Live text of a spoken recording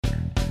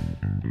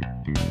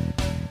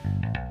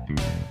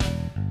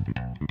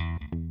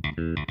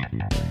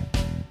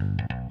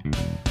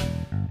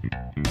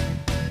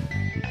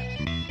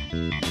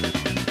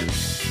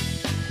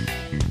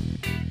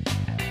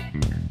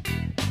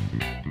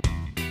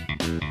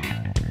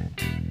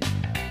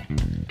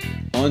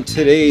On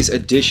today's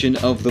edition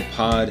of the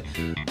pod,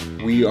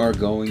 we are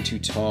going to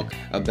talk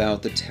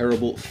about the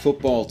terrible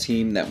football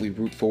team that we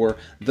root for,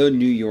 the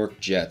New York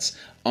Jets.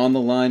 On the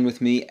line with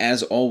me,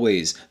 as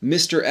always,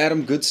 Mr.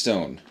 Adam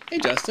Goodstone. Hey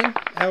Justin,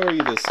 how are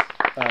you this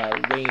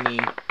rainy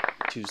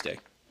Tuesday?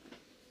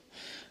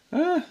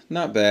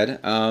 Not bad.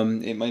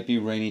 It might be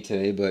rainy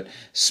today, but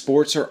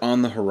sports are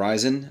on the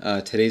horizon.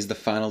 Today's the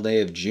final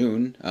day of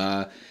June,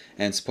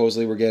 and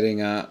supposedly we're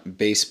getting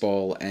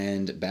baseball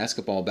and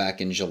basketball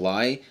back in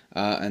July,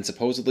 and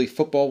supposedly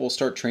football will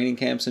start training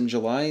camps in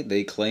July.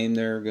 They claim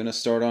they're going to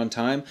start on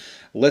time.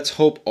 Let's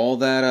hope all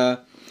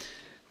that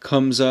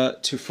comes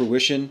to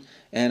fruition.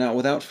 And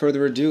without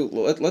further ado,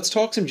 let's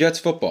talk some Jets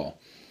football.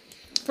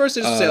 First,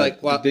 I just say,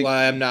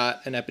 why I'm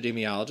not an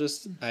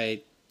epidemiologist,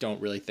 I don't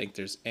really think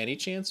there's any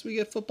chance we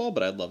get football,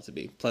 but I'd love to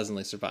be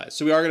pleasantly surprised.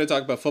 So we are going to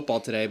talk about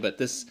football today, but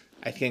this,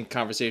 I think,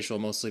 conversation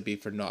will mostly be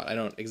for naught. I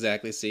don't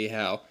exactly see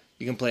how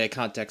you can play a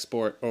contact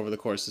sport over the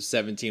course of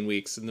 17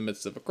 weeks in the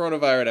midst of a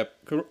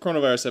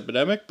coronavirus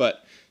epidemic,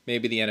 but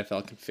maybe the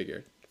NFL can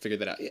figure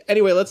that out.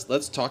 Anyway,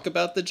 let's talk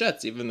about the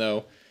Jets, even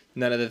though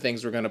none of the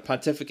things we're going to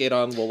pontificate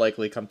on will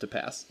likely come to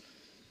pass.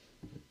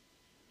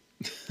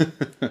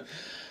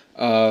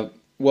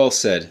 Well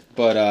said,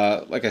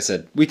 but like I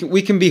said,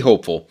 we can be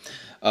hopeful.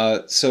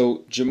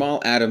 So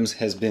Jamal Adams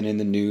has been in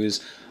the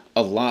news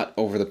a lot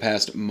over the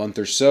past month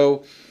or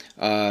so.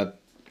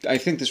 I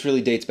think this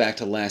really dates back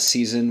to last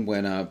season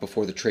when,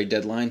 before the trade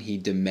deadline, he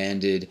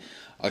demanded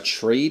a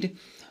trade.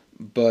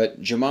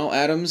 But Jamal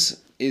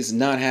Adams is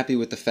not happy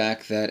with the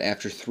fact that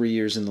after 3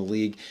 years in the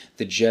league,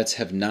 the Jets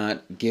have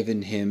not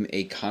given him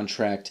a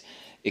contract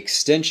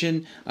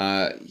extension.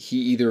 He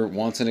either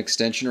wants an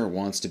extension or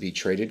wants to be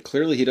traded.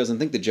 Clearly, he doesn't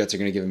think the Jets are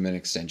going to give him an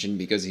extension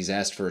because he's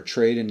asked for a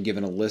trade and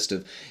given a list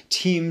of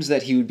teams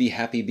that he would be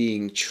happy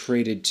being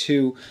traded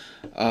to.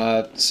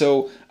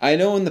 So I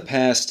know in the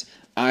past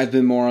I've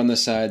been more on the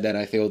side that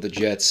I feel the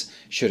Jets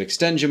should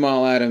extend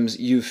Jamal Adams.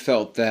 You've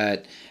felt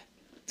that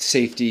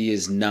safety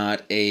is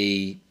not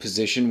a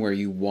position where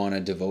you want to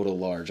devote a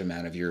large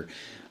amount of your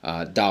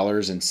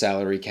dollars and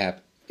salary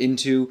cap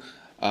into.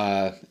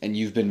 And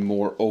you've been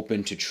more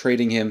open to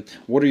trading him.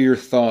 What are your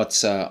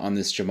thoughts on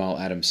this Jamal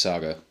Adams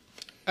saga?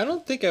 I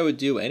don't think I would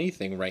do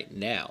anything right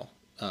now.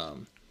 I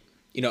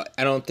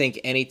don't think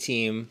any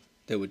team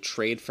that would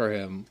trade for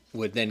him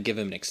would then give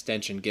him an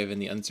extension given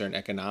the uncertain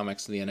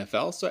economics of the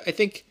NFL. So I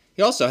think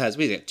he also has,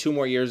 he's got 2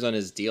 more years on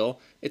his deal.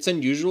 It's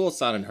unusual.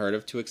 It's not unheard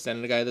of to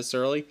extend a guy this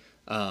early.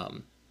 I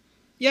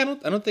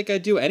don't think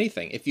I'd do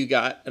anything. If you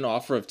got an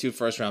offer of 2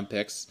 first-round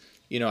picks,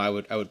 I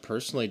would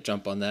personally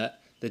jump on that.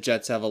 The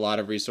Jets have a lot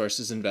of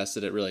resources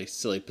invested at really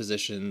silly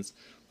positions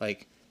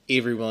like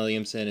Avery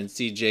Williamson and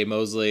C.J.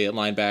 Mosley at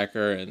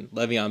linebacker and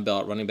Le'Veon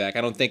Bell at running back.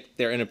 I don't think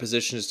they're in a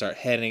position to start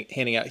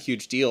handing out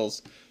huge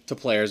deals to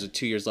players with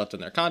 2 years left on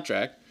their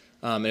contract.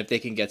 And if they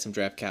can get some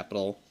draft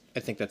capital, I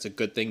think that's a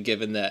good thing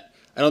given that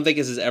I don't think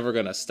this is ever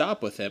going to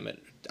stop with him.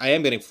 I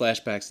am getting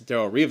flashbacks to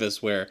Darrelle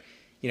Revis where,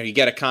 you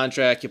get a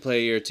contract, you play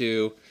a year or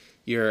two,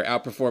 you're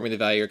outperforming the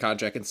value of your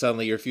contract, and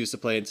suddenly you refuse to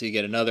play until you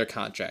get another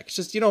contract. It's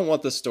just, you don't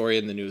want this story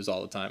in the news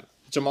all the time.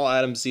 Jamal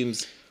Adams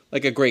seems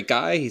like a great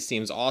guy. He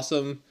seems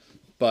awesome,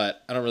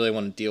 but I don't really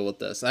want to deal with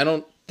this. And I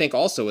don't think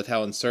also with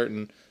how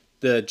uncertain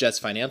the Jets'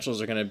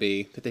 financials are going to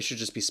be that they should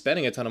just be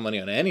spending a ton of money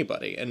on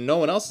anybody. And no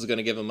one else is going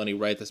to give them money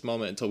right this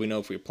moment until we know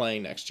if we're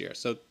playing next year.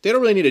 So they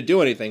don't really need to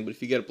do anything, but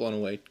if you get it blown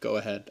away, go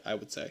ahead, I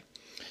would say.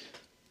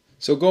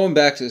 So going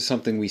back to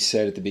something we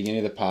said at the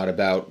beginning of the pod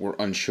about we're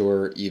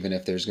unsure even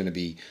if there's going to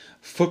be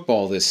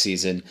football this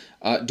season,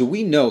 do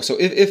we know, so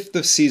if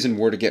the season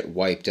were to get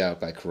wiped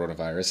out by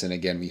coronavirus, and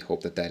again we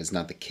hope that is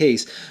not the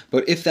case,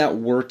 but if that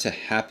were to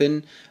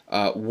happen,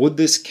 would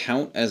this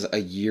count as a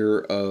year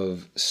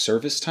of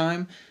service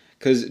time?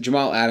 Because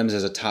Jamal Adams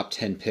as a top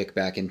 10 pick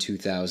back in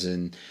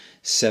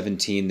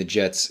 2017, the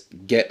Jets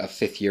get a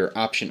 5th-year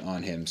option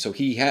on him. So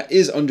he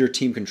is under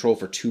team control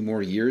for 2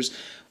 more years.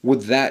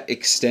 Would that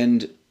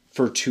extend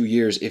for 2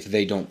 years if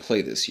they don't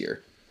play this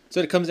year? So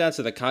it comes down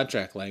to the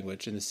contract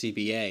language in the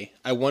CBA.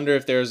 I wonder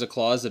if there's a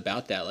clause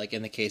about that, like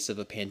in the case of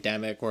a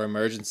pandemic or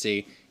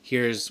emergency,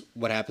 here's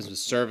what happens with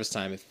service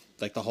time if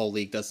the whole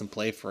league doesn't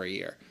play for a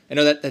year. I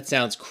know that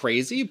sounds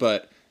crazy,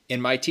 but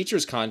in my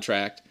teacher's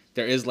contract,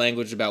 there is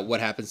language about what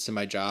happens to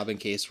my job in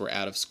case we're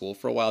out of school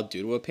for a while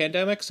due to a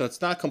pandemic. So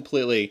it's not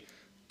completely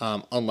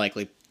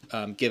unlikely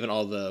given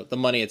all the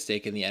money at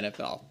stake in the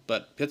NFL.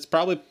 But it's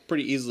probably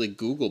pretty easily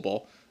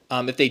Googleable.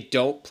 If they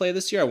don't play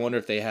this year, I wonder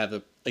if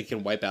they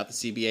can wipe out the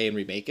CBA and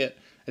remake it.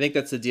 I think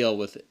that's the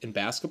deal in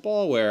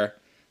basketball where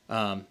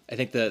I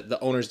think the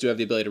owners do have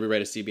the ability to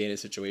rewrite a CBA in a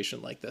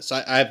situation like this.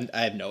 So I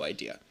have no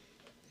idea.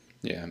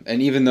 Yeah,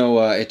 and even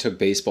though it took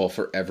baseball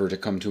forever to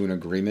come to an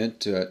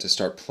agreement to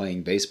start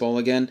playing baseball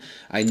again,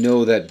 I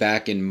know that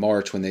back in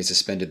March when they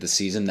suspended the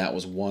season, that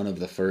was one of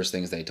the first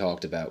things they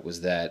talked about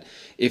was that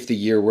if the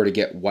year were to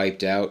get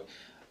wiped out,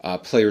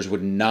 players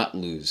would not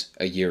lose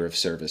a year of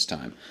service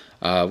time,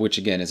 which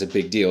again is a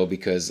big deal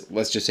because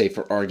let's just say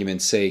for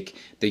argument's sake,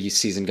 the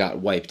season got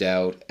wiped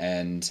out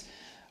and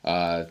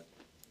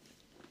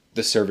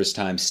the service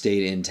time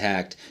stayed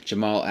intact,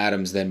 Jamal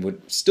Adams then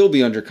would still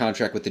be under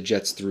contract with the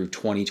Jets through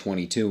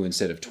 2022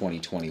 instead of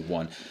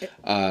 2021.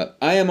 I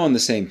am on the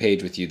same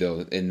page with you, though,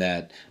 in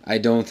that I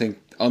don't think,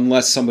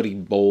 unless somebody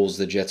bowls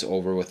the Jets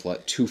over with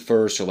like 2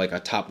 firsts or like a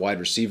top wide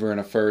receiver and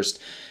a first,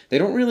 they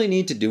don't really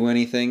need to do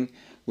anything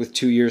with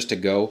 2 years to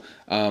go.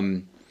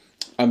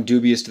 I'm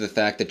dubious to the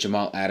fact that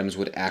Jamal Adams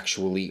would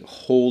actually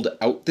hold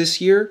out this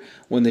year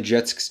when the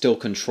Jets still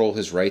control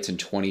his rights in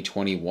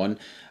 2021.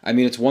 I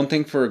mean, it's one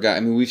thing for a guy. I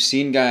mean, we've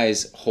seen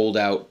guys hold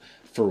out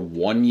for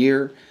 1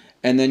 year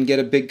and then get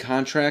a big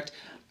contract.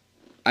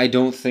 I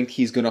don't think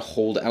he's going to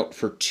hold out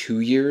for 2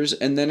 years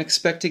and then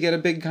expect to get a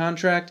big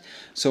contract.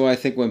 So I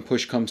think when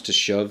push comes to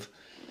shove,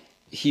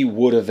 he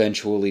would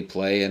eventually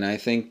play. And I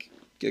think,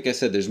 like I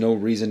said, there's no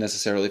reason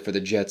necessarily for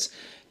the Jets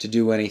to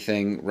do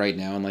anything right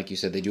now. And like you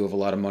said, they do have a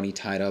lot of money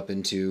tied up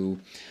into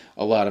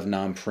a lot of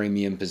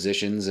non-premium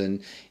positions.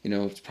 And,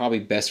 it's probably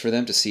best for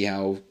them to see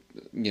how,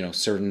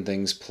 certain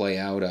things play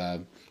out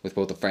with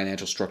both the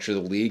financial structure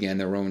of the league and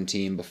their own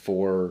team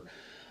before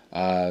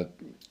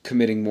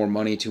committing more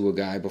money to a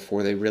guy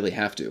before they really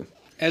have to.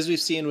 As we've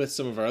seen with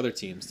some of our other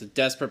teams, the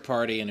desperate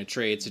party in a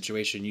trade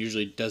situation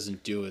usually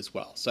doesn't do as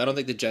well. So I don't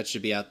think the Jets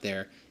should be out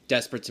there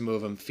desperate to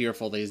move him,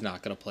 fearful that he's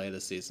not going to play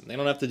this season. They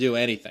don't have to do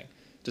anything.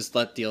 Just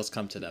let deals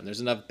come to them.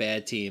 There's enough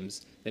bad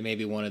teams that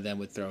maybe one of them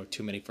would throw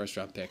too many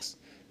first-round picks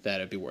that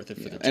it'd be worth it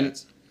for the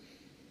Jets.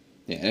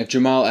 And if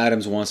Jamal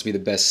Adams wants to be the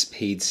best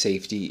paid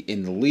safety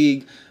in the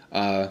league,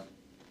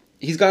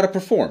 he's got to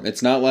perform.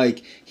 It's not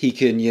like he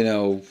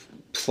can,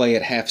 play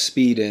at half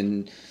speed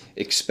and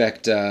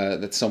expect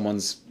that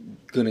someone's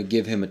going to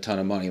give him a ton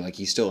of money. Like,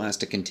 he still has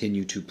to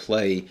continue to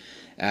play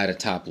at a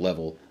top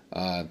level.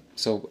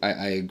 So I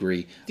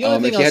agree. The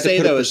only thing I'll say,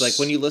 though, is like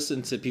when you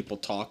listen to people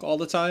talk all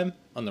the time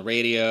on the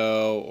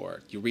radio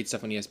or you read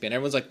stuff on ESPN,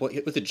 everyone's like,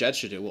 what the Jets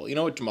should do? Well, you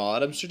know what Jamal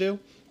Adams should do?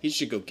 He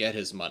should go get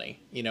his money.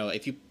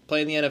 If you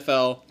play in the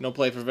NFL, you don't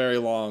play for very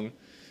long,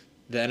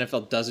 the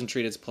NFL doesn't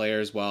treat its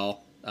players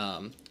well.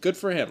 Good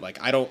for him. Like,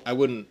 I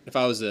wouldn't, if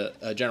I was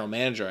a general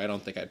manager, I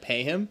don't think I'd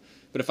pay him.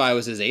 But if I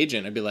was his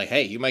agent, I'd be like,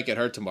 hey, you might get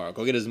hurt tomorrow.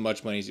 Go get as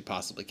much money as you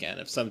possibly can.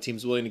 If some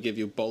team's willing to give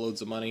you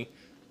boatloads of money,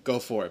 go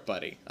for it,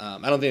 buddy. I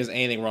don't think there's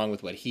anything wrong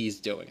with what he's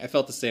doing. I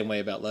felt the same way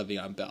about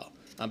Le'Veon Bell.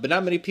 But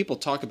not many people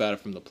talk about it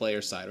from the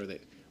player side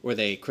or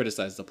they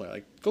criticize the player.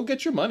 Like, go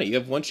get your money. You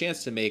have one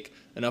chance to make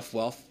enough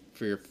wealth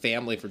for your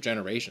family for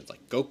generations.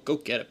 Like, go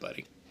get it,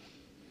 buddy.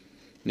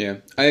 Yeah,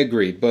 I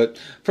agree. But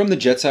from the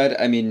Jet side,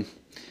 I mean,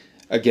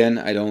 again,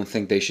 I don't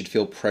think they should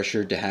feel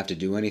pressured to have to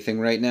do anything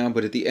right now.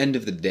 But at the end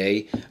of the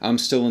day, I'm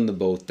still in the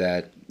boat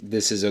that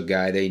this is a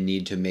guy they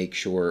need to make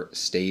sure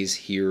stays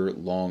here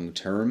long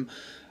term.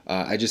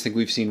 I just think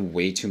we've seen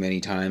way too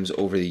many times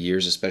over the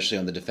years, especially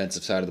on the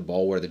defensive side of the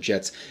ball, where the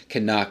Jets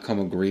cannot come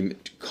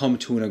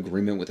to an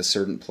agreement with a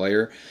certain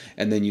player,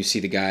 and then you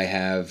see the guy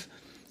have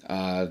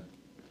a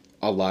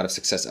lot of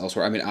success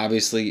elsewhere. I mean,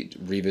 obviously,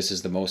 Revis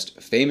is the most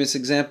famous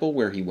example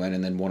where he went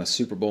and then won a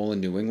Super Bowl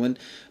in New England.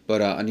 But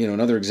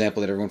another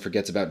example that everyone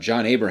forgets about,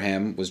 John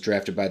Abraham was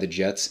drafted by the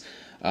Jets.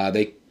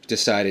 They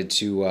decided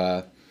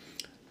to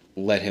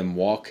let him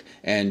walk.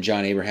 And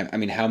John Abraham, I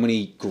mean, how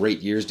many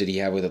great years did he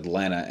have with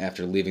Atlanta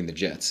after leaving the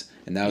Jets?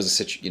 And that was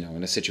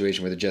in a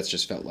situation where the Jets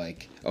just felt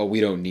like, oh, we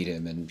don't need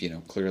him.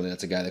 And clearly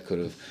that's a guy that could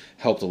have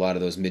helped a lot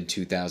of those mid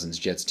 2000s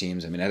Jets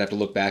teams. I mean, I'd have to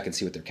look back and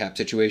see what their cap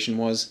situation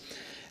was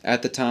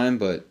at the time,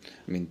 but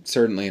I mean,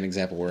 certainly an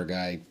example where a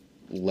guy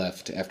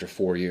left after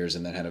 4 years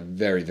and then had a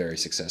very, very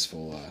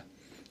successful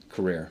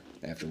career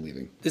after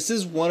leaving. This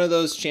is one of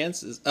those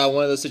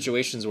one of those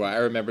situations where I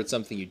remembered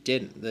something you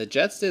didn't. The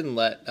Jets didn't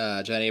let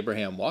John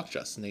Abraham walk,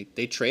 Justin.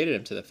 They traded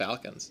him to the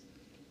Falcons.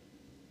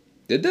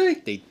 Did they?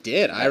 They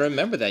did. I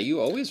remember that. You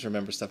always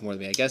remember stuff more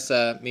than me. I guess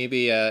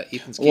maybe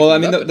Ethan's keeping well, I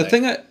mean, up the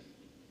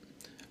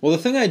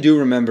thing I do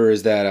remember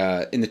is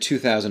that in the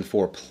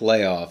 2004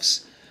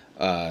 playoffs,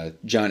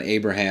 John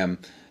Abraham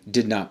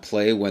did not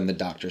play when the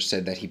doctor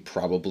said that he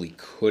probably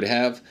could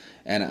have.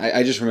 And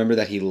I just remember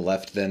that he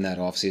left then that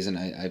offseason.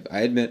 I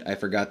admit I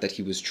forgot that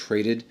he was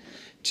traded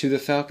to the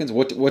Falcons.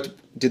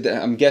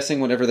 I'm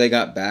guessing whatever they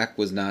got back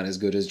was not as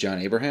good as John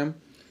Abraham.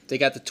 They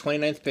got the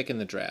 29th pick in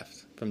the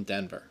draft from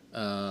Denver.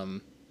 I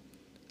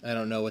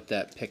don't know what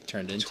that pick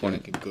turned into. I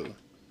could Google.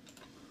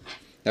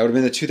 That would have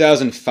been the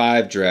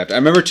 2005 draft. I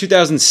remember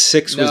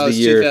 2006 was the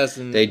year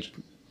they...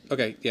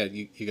 Okay, yeah,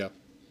 you go.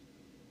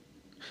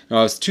 No,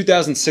 it was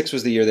 2006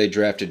 was the year they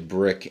drafted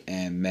Brick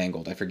and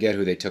Mangold. I forget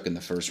who they took in the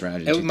first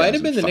round. It might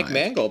have been the Nick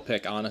Mangold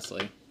pick,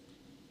 honestly.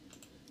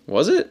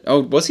 Was it?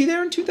 Oh, was he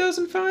there in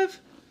 2005?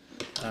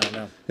 I don't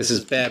know. This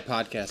is bad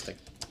podcasting.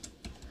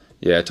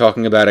 Yeah,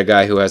 talking about a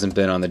guy who hasn't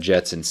been on the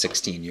Jets in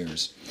 16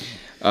 years.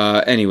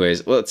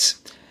 Anyways, let's.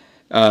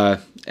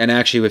 And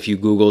actually, if you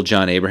Google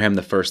John Abraham,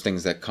 the first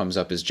things that comes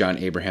up is John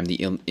Abraham,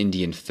 the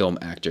Indian film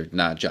actor,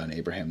 not John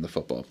Abraham, the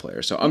football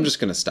player. So I'm just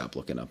gonna stop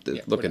looking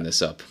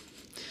this up.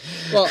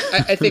 Well,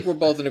 I think we're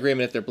both in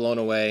agreement. If they're blown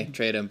away,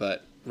 trade him.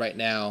 But right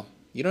now,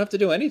 you don't have to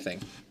do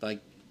anything. Like,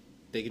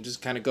 they can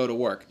just kind of go to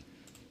work.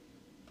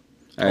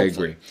 I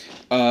agree.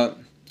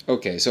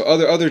 Okay, so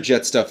other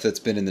Jet stuff that's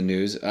been in the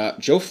news.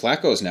 Joe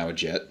Flacco is now a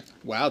Jet.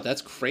 Wow,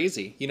 that's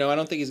crazy. I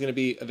don't think he's going to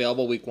be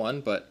available week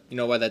 1, but you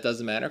know why that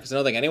doesn't matter? Because I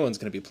don't think anyone's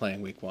going to be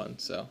playing week 1,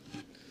 so.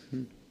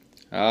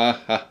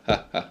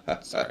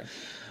 Sorry.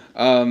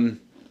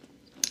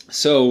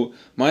 So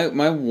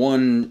my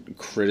one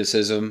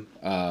criticism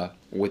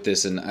with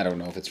this, and I don't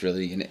know if it's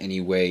really in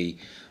any way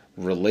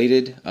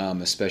related,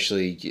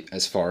 especially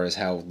as far as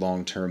how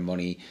long-term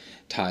money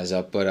ties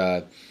up,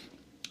 but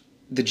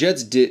the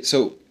Jets did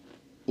so.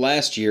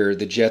 Last year,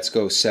 the Jets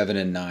go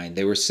 7-9.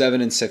 They were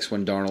 7-6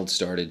 when Darnold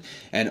started,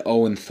 and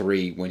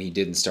 0-3 when he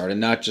didn't start.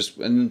 And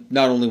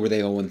not only were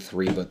they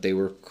 0-3, but they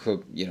were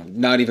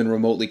not even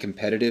remotely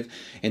competitive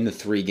in the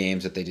 3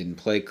 games that they didn't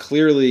play.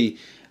 Clearly,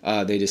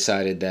 they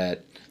decided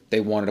that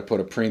they wanted to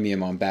put a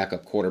premium on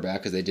backup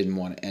quarterback because they didn't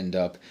want to end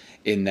up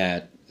in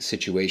that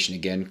situation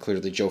again.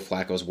 Clearly, Joe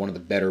Flacco is one of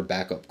the better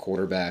backup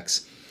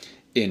quarterbacks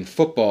in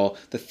football.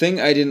 The thing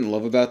I didn't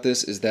love about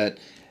this is that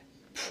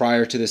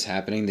prior to this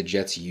happening, the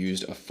Jets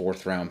used a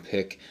 4th-round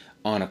pick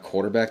on a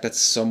quarterback. That's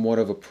somewhat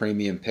of a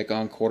premium pick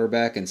on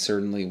quarterback, and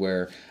certainly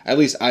where, at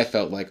least I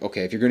felt like,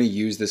 okay, if you're going to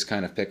use this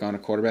kind of pick on a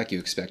quarterback, you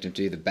expect him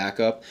to be the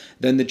backup.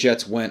 Then the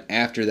Jets went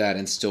after that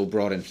and still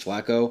brought in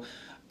Flacco.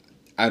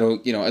 I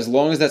don't, as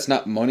long as that's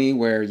not money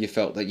where you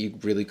felt that you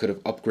really could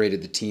have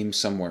upgraded the team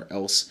somewhere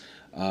else,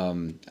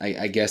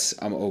 I guess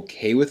I'm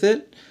okay with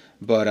it.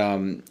 But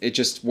it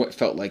just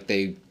felt like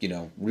they,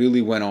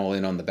 really went all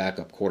in on the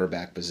backup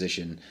quarterback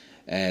position.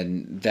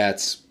 And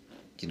that's,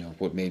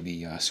 what made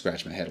me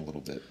scratch my head a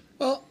little bit.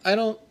 Well, I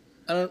don't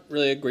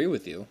really agree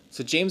with you.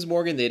 So James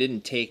Morgan, they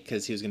didn't take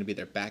because he was going to be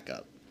their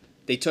backup.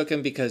 They took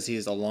him because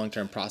he's a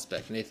long-term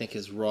prospect, and they think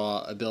his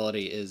raw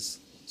ability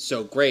is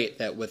so great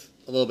that with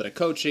a little bit of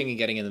coaching and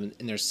getting him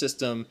in their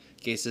system,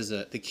 Gase is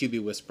the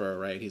QB whisperer,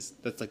 right?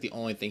 That's like the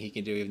only thing he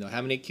can do. Even though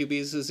how many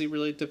QBs has he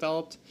really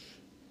developed?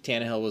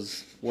 Tannehill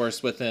was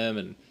worse with him,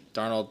 and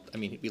Darnold. I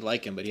mean, we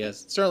like him, but he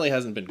certainly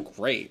hasn't been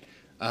great.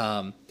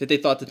 That they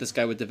thought that this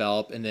guy would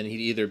develop, and then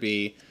he'd either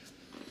be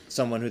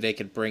someone who they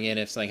could bring in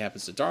if something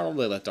happens to Darnold,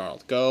 they let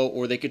Darnold go,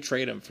 or they could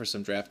trade him for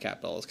some draft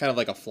capital. It's kind of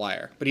like a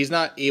flyer, but he's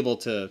not able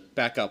to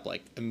back up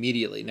like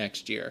immediately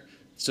next year.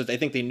 So I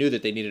think they knew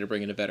that they needed to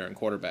bring in a veteran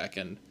quarterback,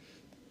 and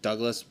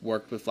Douglas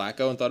worked with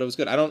Flacco and thought it was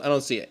good. I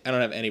don't see it. I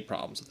don't have any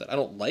problems with it. I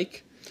don't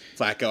like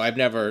Flacco. I've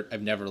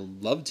never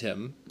loved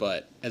him,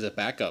 but as a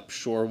backup,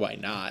 sure, why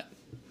not?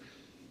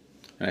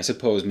 And I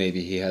suppose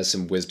maybe he has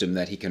some wisdom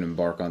that he can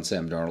embark on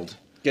Sam Darnold.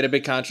 Get a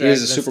big contract. He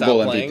is a Super Bowl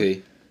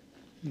MVP.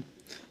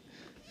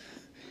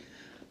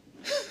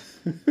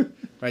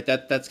 Right,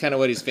 that's kind of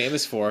what he's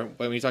famous for.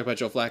 When you talk about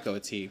Joe Flacco,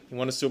 it's he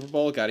won a Super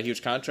Bowl, got a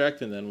huge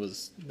contract, and then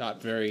was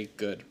not very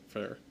good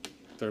for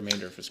the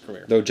remainder of his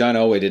career. Though John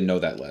Elway didn't know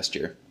that last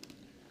year.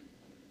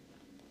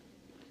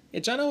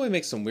 Yeah, John Elway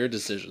makes some weird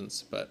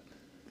decisions, but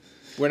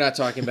we're not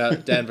talking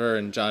about Denver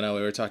and John Elway.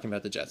 We're talking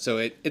about the Jets. So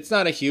it's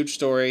not a huge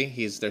story.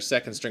 He's their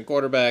second-string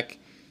quarterback,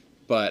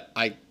 but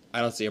I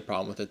don't see a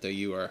problem with it, though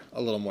you are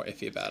a little more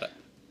iffy about it.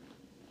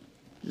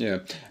 Yeah,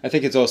 I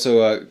think it's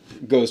also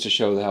goes to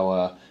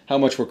show how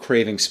much we're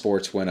craving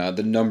sports when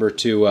the number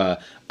 2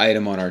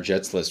 item on our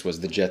Jets list was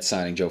the Jets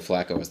signing Joe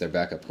Flacco as their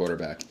backup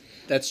quarterback.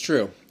 That's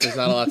true. There's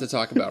not a lot to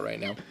talk about right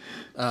now.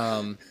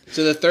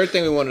 So the third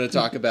thing we wanted to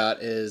talk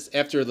about is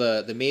after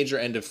the major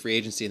end of free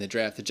agency in the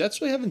draft, the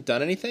Jets really haven't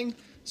done anything.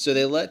 So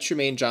they let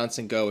Tremaine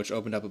Johnson go, which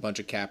opened up a bunch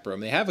of cap room.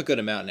 They have a good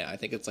amount now. I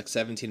think it's like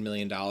 $17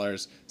 million,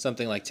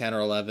 something like 10 or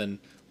 11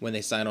 when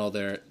they sign all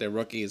their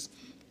rookies.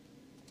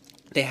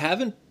 They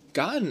haven't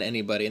gotten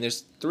anybody, and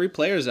there's 3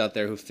 players out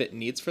there who fit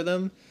needs for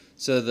them.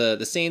 So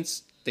the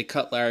Saints, they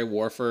cut Larry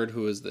Warford,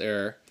 who was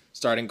their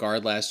starting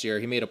guard last year.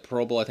 He made a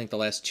Pro Bowl, I think, the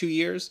last 2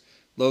 years.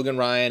 Logan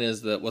Ryan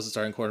was the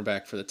starting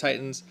quarterback for the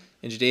Titans,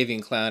 and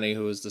Jadeveon Clowney,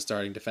 who was the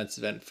starting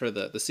defensive end for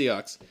the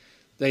Seahawks.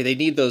 They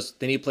need those.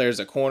 They need players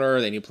at corner.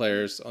 They need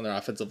players on their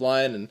offensive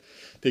line, and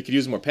they could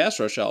use more pass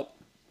rush help.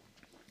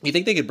 You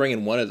think they could bring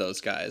in one of those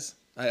guys?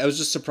 I was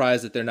just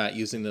surprised that they're not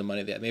using the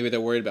money that maybe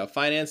they're worried about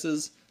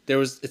finances.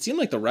 It seemed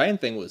like the Ryan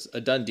thing was a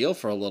done deal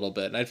for a little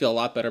bit, and I'd feel a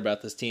lot better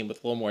about this team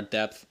with a little more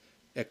depth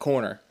at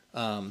corner.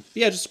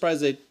 Yeah, just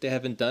surprised they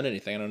haven't done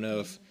anything. I don't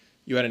know if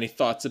you had any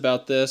thoughts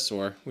about this,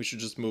 or we should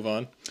just move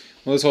on.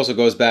 Well, this also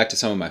goes back to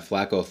some of my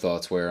Flacco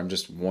thoughts, where I'm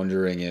just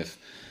wondering if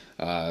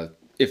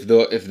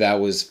that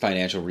was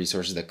financial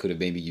resources that could have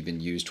maybe even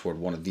used toward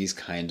one of these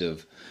kind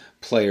of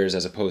players,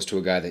 as opposed to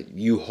a guy that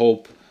you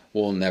hope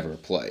will never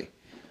play.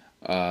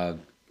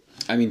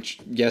 I mean,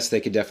 yes, they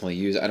could definitely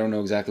use. I don't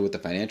know exactly what the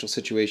financial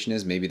situation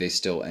is. Maybe they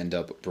still end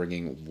up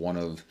bringing one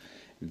of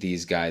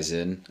these guys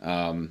in.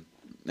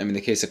 I mean,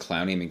 the case of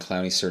Clowney. I mean,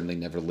 Clowney certainly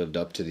never lived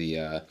up to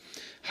the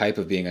hype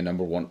of being a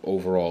number one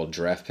overall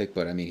draft pick,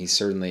 but I mean, he's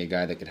certainly a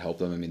guy that could help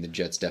them. I mean, the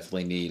Jets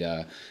definitely need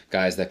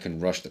guys that can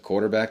rush the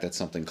quarterback. That's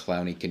something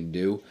Clowney can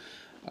do.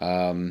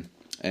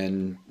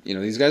 And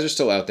these guys are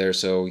still out there,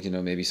 so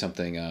maybe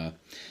something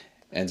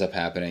ends up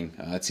happening.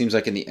 It seems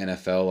like in the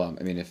NFL,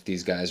 I mean, if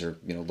these guys are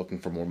looking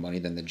for more money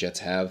than the Jets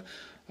have,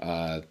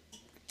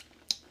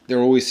 there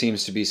always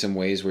seems to be some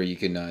ways where you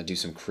can do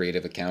some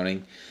creative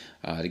accounting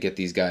to get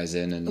these guys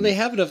in. And well, they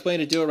have enough money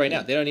to do it right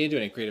now. They don't need to do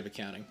any creative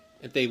accounting.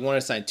 If they want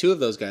to sign two of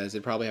those guys,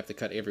 they'd probably have to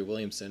cut Avery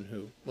Williamson,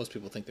 who most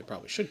people think they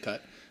probably should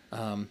cut.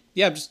 I'm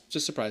just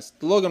surprised.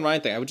 The Logan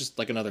Ryan thing, I would just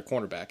like another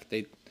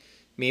cornerback.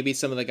 Maybe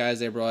some of the guys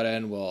they brought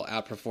in will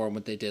outperform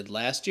what they did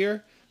last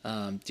year.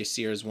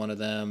 Desir is one of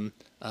them,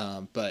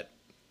 but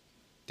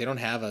they don't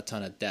have a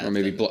ton of depth. Or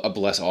maybe a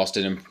Bless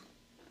Austin.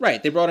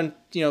 Right, they brought in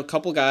a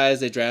couple guys.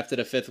 They drafted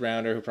a 5th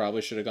rounder who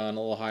probably should have gone a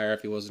little higher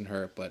if he wasn't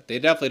hurt, but they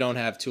definitely don't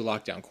have 2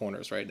 lockdown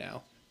corners right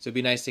now. So it'd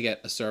be nice to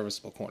get a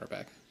serviceable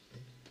cornerback.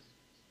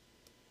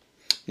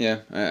 Yeah,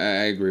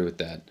 I agree with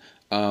that.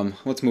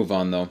 Let's move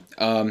on, though.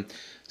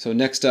 So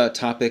next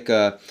topic.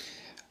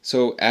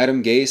 So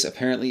Adam Gase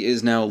apparently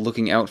is now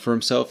looking out for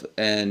himself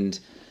and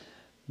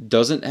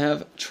doesn't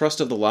have trust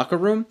of the locker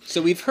room.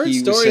 So we've heard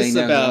stories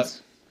about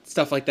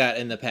stuff like that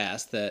in the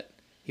past, that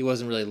he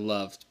wasn't really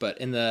loved. But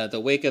in the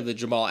wake of the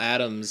Jamal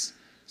Adams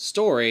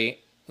story,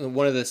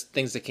 one of the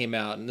things that came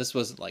out, and this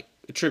wasn't like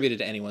attributed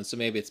to anyone, so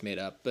maybe it's made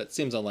up, but it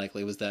seems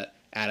unlikely, was that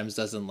Adams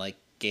doesn't like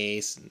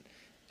Gase.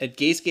 And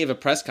Gase gave a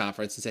press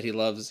conference and said he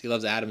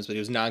loves Adams, but he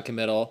was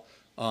non-committal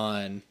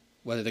on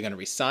whether they're going to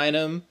re-sign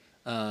him.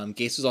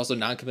 Gase was also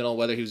non-committal on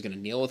whether he was going to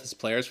kneel with his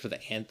players for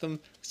the anthem.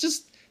 It's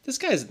just, this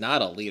guy is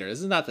not a leader. This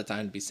is not the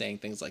time to be saying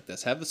things like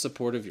this. Have the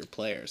support of your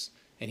players.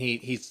 And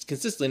he's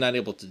consistently not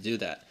able to do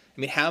that.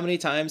 I mean, how many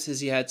times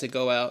has he had to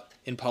go out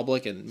in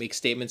public and make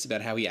statements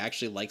about how he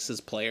actually likes his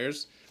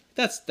players?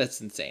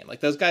 That's insane. Like,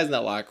 those guys in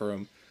that locker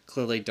room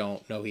clearly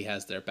don't know he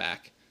has their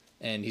back.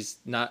 And he's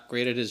not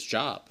great at his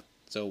job.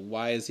 So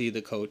why is he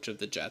the coach of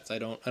the Jets? I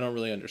don't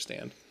really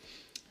understand.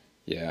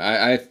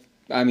 Yeah,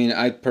 I mean,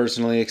 I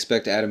personally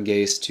expect Adam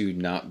Gase to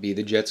not be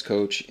the Jets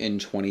coach in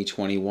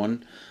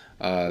 2021.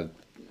 I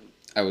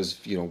was,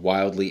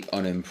 wildly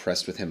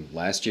unimpressed with him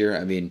last year.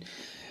 I mean,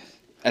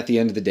 at the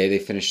end of the day, they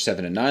finished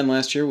 7-9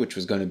 last year, which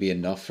was going to be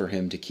enough for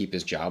him to keep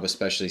his job,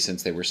 especially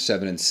since they were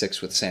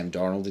 7-6 with Sam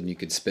Darnold, and you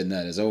could spin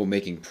that as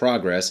making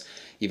progress,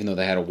 even though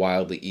they had a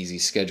wildly easy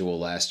schedule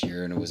last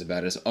year, and it was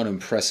about as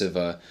unimpressive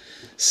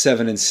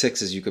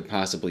 7-6 as you could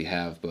possibly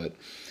have. But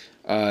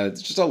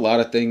there's just a lot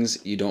of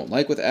things you don't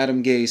like with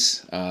Adam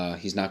Gase.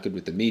 He's not good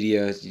with the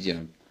media.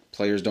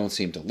 Players don't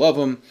seem to love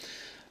him.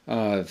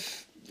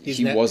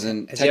 He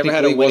wasn't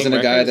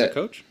a guy that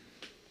coach.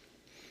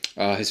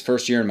 His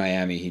first year in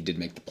Miami, he did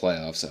make the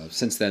playoffs.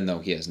 Since then, though,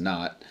 he has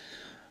not.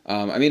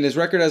 I mean, his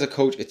record as a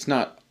coach, it's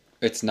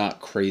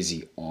not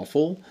crazy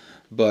awful,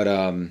 but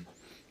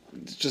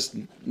it's just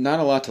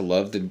not a lot to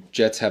love. The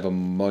Jets have a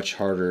much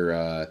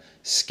harder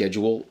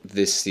schedule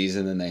this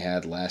season than they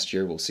had last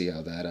year. We'll see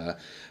how that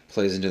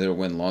plays into their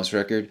win-loss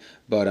record.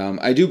 But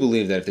I do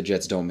believe that if the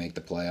Jets don't make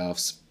the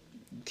playoffs,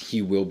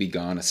 he will be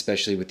gone,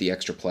 especially with the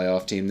extra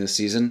playoff team this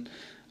season.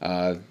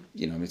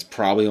 It's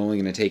probably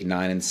only going to take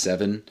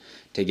 9-7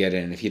 to get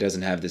in. If he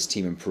doesn't have this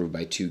team improved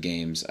by 2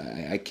 games,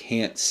 I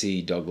can't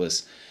see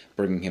Douglas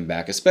bringing him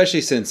back,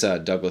 especially since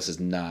Douglas is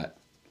not,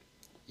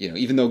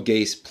 even though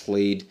Gase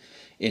played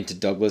into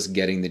Douglas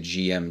getting the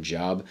GM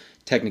job,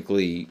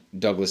 technically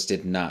Douglas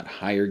did not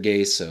hire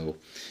Gase, so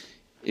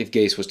if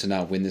Gase was to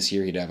not win this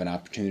year, he'd have an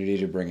opportunity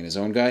to bring in his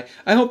own guy.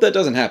 I hope that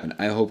doesn't happen.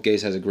 I hope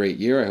Gase has a great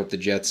year. I hope the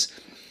Jets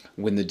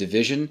win the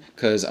division,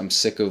 because I'm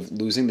sick of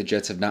losing. The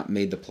Jets have not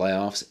made the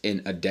playoffs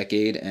in a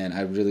decade, and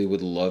I really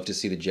would love to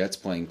see the Jets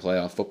playing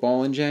playoff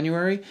football in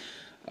January.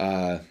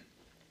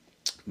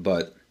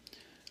 But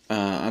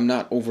I'm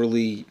not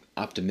overly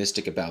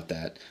optimistic about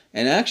that.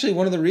 And actually,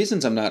 one of the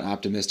reasons I'm not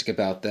optimistic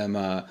about them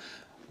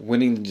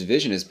winning the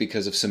division is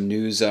because of some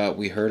news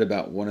we heard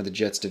about one of the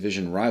Jets'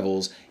 division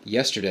rivals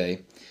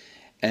yesterday,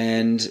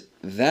 and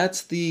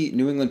that's the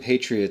New England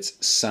Patriots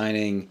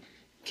signing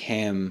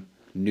Cam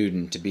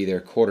Newton to be their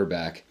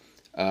quarterback.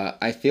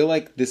 I feel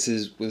like this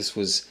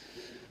was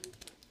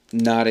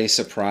not a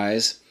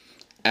surprise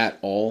at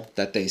all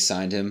that they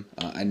signed him.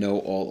 I know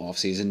all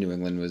offseason New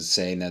England was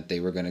saying that they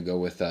were going to go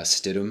with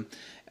Stidham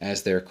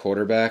as their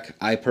quarterback.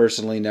 I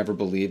personally never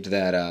believed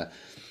that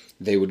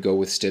they would go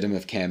with Stidham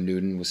if Cam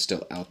Newton was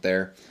still out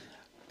there.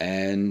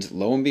 And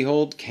lo and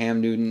behold,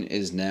 Cam Newton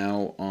is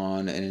now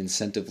on an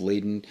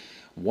incentive-laden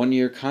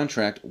 1-year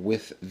contract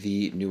with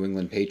the New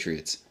England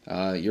Patriots.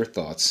 Your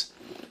thoughts?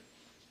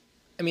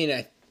 I mean,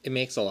 it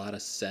makes a lot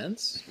of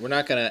sense. We're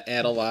not going to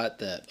add a lot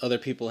that other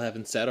people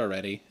haven't said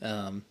already.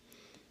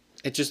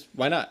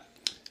 Why not?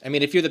 I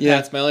mean, if you're the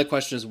Pats, my only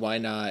question is why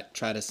not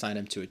try to sign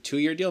him to a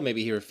 2-year deal?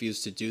 Maybe he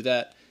refused to do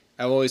that.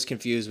 I'm always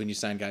confused when you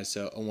sign guys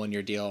to a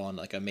 1-year deal on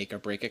like a make or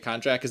break it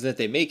contract, because if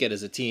they make it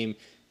as a team,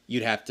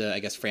 you'd have to, I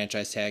guess,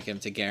 franchise tag him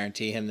to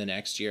guarantee him the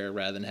next year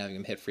rather than having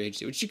him hit free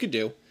agency, which you could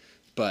do.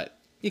 But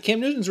yeah, Cam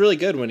Newton's really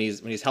good when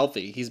he's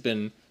healthy. He's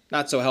been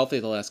not so healthy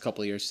the last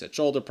couple of years. He's had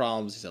shoulder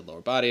problems. He's had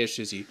lower body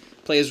issues. He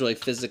plays really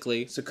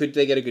physically. So could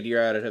they get a good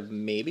year out of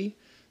him? Maybe,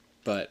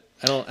 but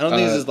I don't think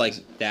this is like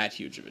that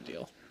huge of a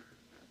deal.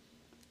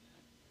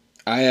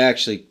 I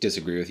actually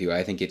disagree with you.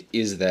 I think it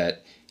is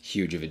that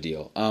huge of a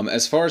deal.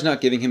 As far as not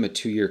giving him a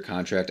 2-year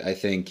contract, I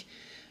think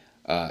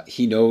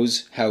he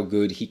knows how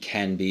good he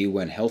can be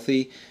when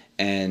healthy,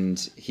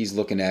 and he's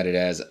looking at it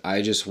as,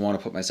 I just want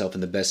to put myself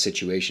in the best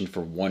situation for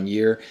 1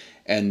 year,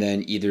 and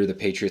then either the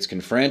Patriots can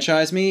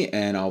franchise me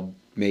and I'll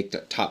make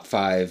the top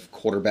 5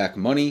 quarterback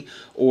money,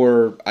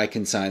 or I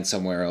can sign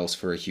somewhere else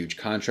for a huge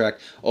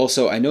contract.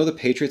 Also, I know the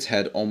Patriots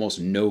had almost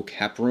no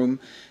cap room,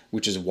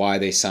 which is why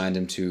they signed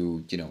him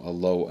to, a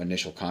low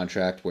initial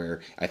contract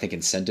where I think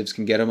incentives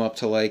can get him up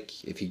to,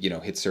 like, if he,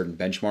 hit certain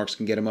benchmarks,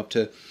 can get him up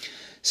to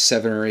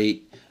 $7 or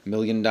 $8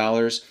 million.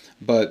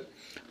 But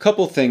a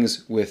couple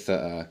things with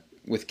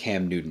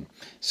Cam Newton.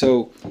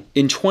 So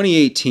in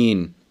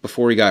 2018,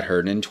 before he got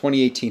hurt, and in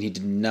 2018 he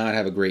did not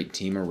have a great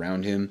team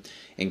around him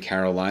in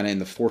Carolina. In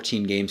the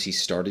 14 games he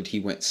started, he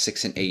went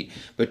 6-8.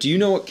 But do you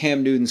know what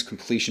Cam Newton's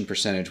completion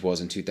percentage was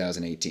in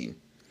 2018?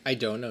 I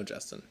don't know,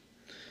 Justin.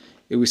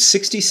 It was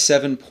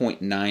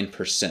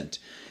 67.9%.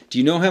 Do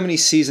you know how many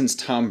seasons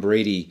Tom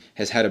Brady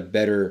has had a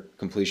better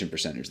completion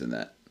percentage than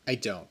that? I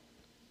don't.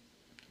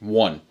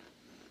 1.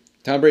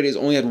 Tom Brady has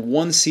only had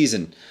 1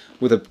 season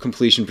with a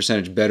completion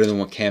percentage better than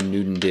what Cam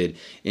Newton did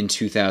in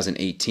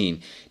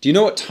 2018. Do you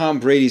know what Tom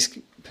Brady's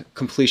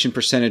completion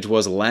percentage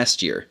was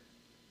last year?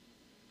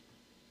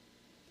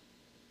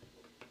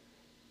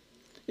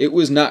 It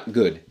was not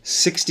good.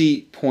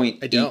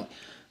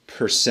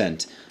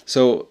 60.8%.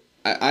 So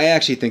I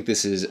actually think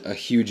this is a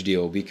huge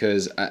deal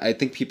because I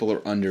think people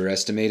are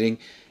underestimating,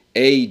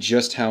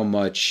 just how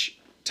much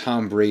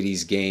Tom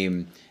Brady's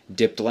game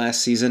dipped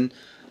last season.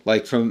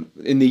 Like from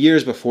in the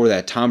years before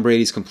that, Tom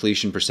Brady's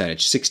completion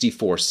percentage,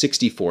 64,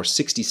 64,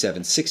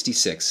 67,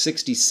 66,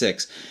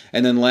 66,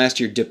 and then last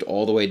year dipped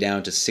all the way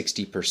down to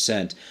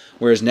 60%.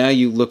 Whereas now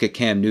you look at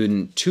Cam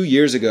Newton, 2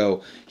 years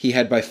ago, he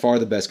had by far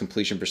the best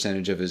completion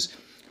percentage of his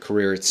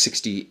career at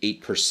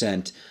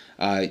 68%.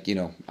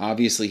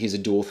 Obviously he's a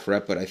dual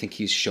threat, but I think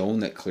he's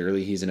shown that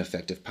clearly he's an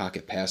effective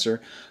pocket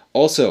passer.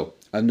 Also,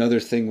 another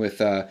thing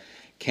with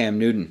Cam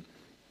Newton.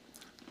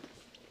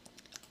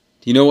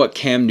 Do you know what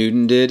Cam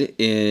Newton did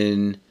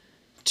in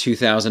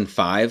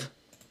 2005?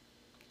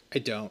 I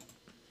don't.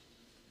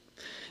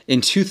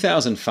 In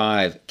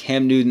 2005,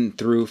 Cam Newton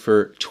threw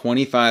for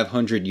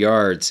 2,500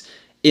 yards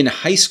in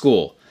high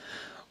school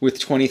with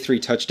 23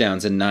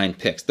 touchdowns and 9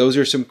 picks. Those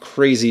are some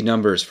crazy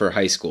numbers for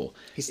high school.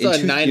 He still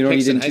had 9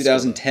 picks in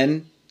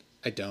 2010?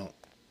 I don't.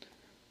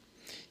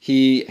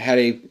 He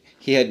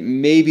had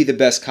maybe the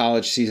best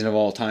college season of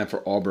all time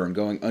for Auburn,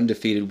 going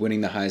undefeated,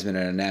 winning the Heisman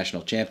and a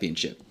national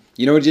championship.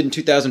 You know what he did in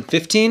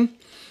 2015?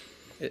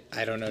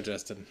 I don't know,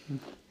 Justin.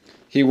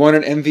 He won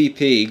an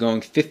MVP,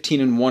 going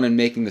 15-1 and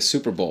making the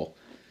Super Bowl.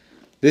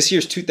 This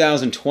year's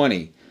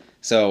 2020,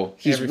 so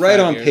he's right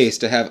on pace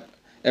to have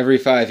every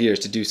 5 years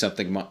to do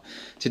something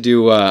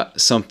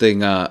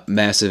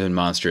massive and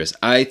monstrous.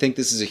 I think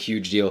this is a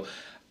huge deal.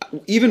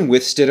 Even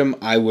with Stidham,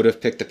 I would have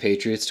picked the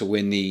Patriots to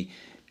win the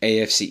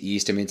AFC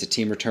East. I mean, it's a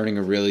team returning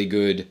a really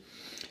good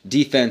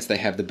defense. They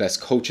have the best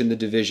coach in the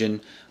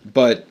division.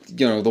 But,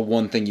 the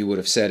one thing you would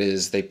have said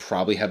is they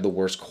probably have the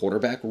worst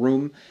quarterback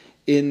room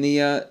in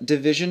the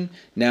division.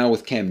 Now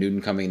with Cam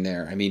Newton coming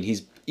there, I mean,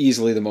 he's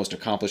easily the most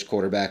accomplished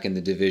quarterback in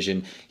the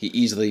division. He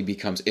easily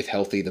becomes, if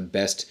healthy, the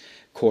best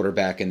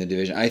quarterback in the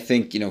division. I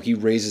think, he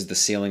raises the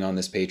ceiling on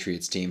this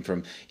Patriots team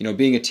from,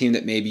 being a team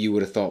that maybe you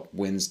would have thought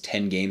wins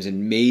 10 games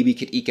and maybe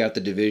could eke out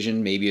the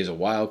division, maybe as a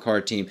wild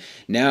card team.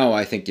 Now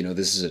I think,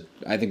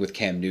 I think with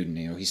Cam Newton,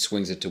 he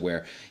swings it to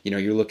where,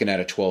 you're looking at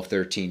a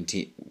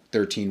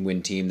 13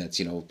 win team that's,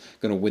 going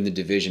to win the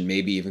division,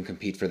 maybe even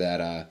compete for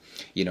that,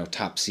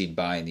 top seed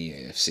bye in the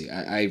AFC.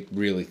 I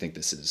really think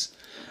this is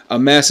a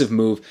massive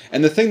move.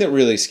 And the thing that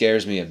really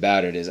scares me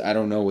about it is I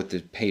don't know what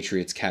the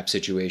Patriots cap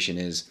situation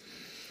is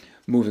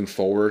moving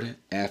forward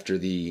after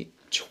the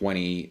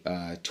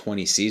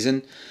 2020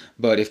 season.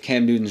 But if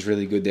Cam Newton's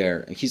really good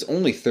there, he's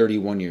only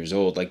 31 years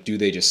old, like, do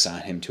they just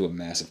sign him to a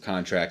massive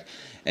contract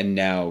and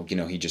now,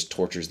 he just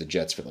tortures the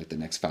Jets for like the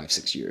next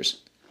 5-6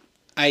 years?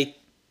 I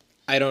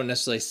don't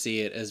necessarily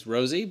see it as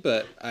rosy,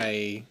 but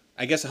I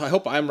guess I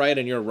hope I'm right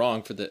and you're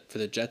wrong for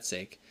the Jets'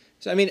 sake.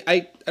 So, I mean,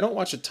 I don't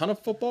watch a ton of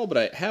football, but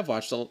I have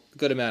watched a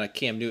good amount of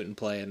Cam Newton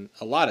play and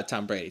a lot of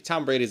Tom Brady.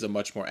 Tom Brady's a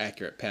much more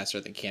accurate passer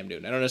than Cam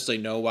Newton. I don't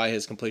necessarily know why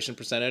his completion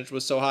percentage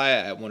was so high.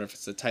 I wonder if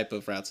it's the type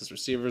of routes his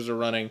receivers are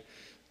running.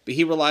 But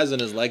he relies on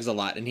his legs a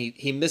lot, and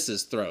he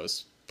misses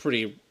throws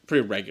pretty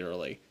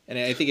regularly. And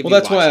I think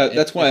that's why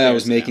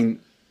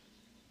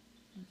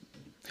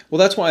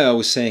I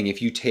was saying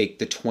if you take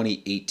the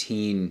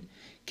 2018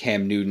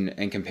 Cam Newton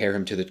and compare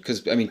him to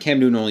because I mean Cam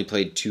Newton only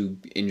played 2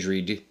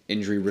 injury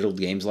riddled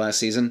games last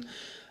season,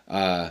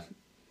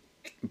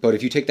 But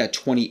if you take that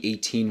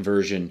 2018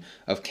 version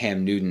of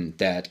Cam Newton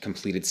that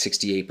completed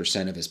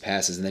 68% of his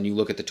passes, and then you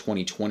look at the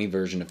 2020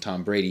 version of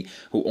Tom Brady,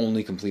 who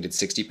only completed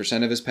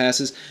 60% of his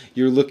passes,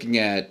 you're looking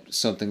at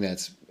something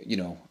that's,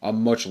 a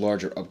much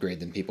larger upgrade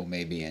than people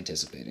may be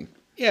anticipating.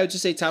 Yeah, I would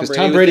just say Tom Because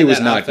Brady. Tom Brady was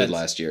within that not offense, good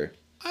last year.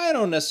 I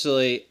don't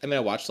necessarily. I mean, I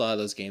watched a lot of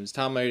those games.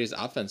 Tom Brady's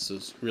offense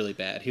was really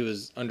bad. He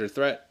was under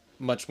threat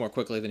much more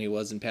quickly than he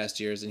was in past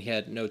years, and he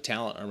had no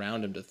talent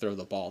around him to throw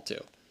the ball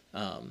to.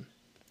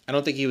 I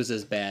don't think he was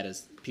as bad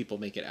as people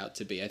make it out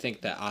to be. I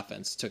think that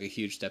offense took a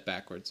huge step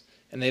backwards,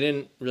 and they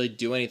didn't really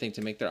do anything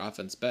to make their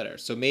offense better.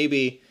 So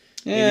maybe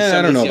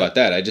I don't know about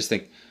that. I just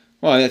think,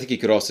 well, I think you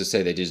could also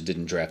say they just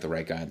didn't draft the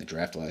right guy in the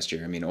draft last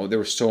year. I mean, there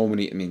were so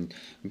many,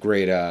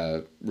 great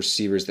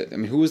receivers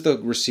who was the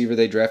receiver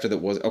they drafted that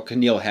was,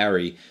 N'Keal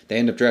Harry. They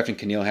ended up drafting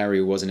N'Keal Harry,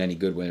 who wasn't any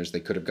good winners. They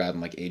could have gotten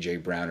like A.J.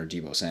 Brown or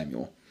Deebo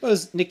Samuel. Well, it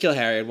was N'Keal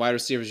Harry, and wide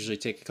receivers usually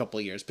take a couple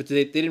of years, but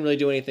they didn't really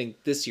do anything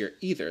this year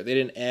either. They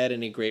didn't add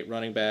any great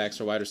running backs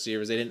or wide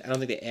receivers. I don't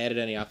think they added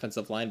any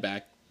offensive line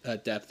back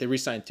depth. They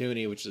re-signed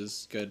Tooney, which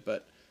is good,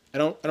 but I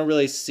don't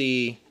really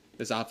see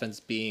this offense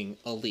being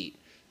elite,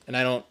 and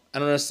I don't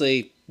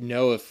necessarily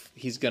know if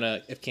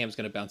Cam's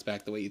gonna bounce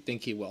back the way you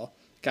think he will.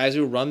 Guys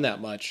who run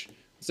that much,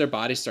 as their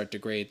bodies start to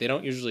degrade, they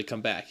don't usually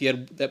come back. He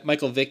had that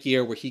Michael Vick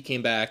year where he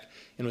came back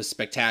and was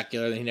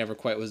spectacular, and he never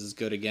quite was as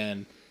good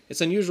again. It's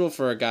unusual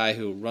for a guy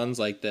who runs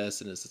like this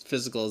and is as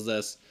physical as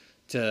this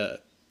to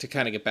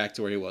kind of get back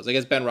to where he was. I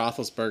guess Ben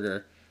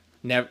Roethlisberger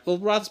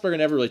Roethlisberger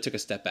never really took a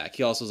step back.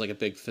 He also was like a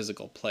big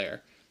physical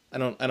player. I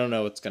don't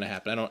know what's going to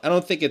happen. I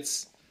don't think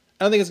it's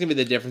going to be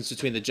the difference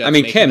between the Jets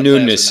making Cam the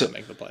Newton playoffs and not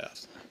making the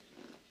playoffs.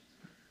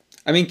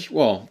 I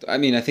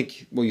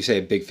think you say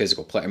a big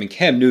physical player.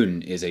 Cam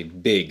Newton is a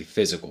big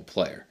physical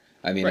player.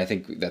 Right. I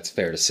think that's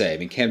fair to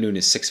say. Cam Newton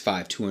is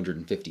 6'5",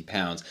 250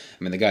 pounds.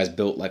 The guy's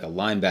built like a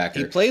linebacker.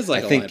 He plays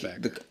like a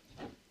linebacker.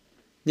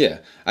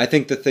 I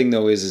think the thing,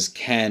 though, is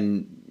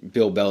can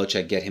Bill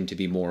Belichick get him to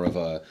be more of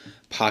a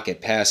pocket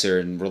passer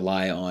and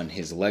rely on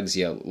his legs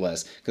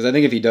less? Because I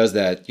think if he does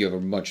that, you have a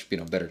much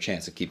better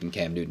chance of keeping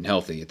Cam Newton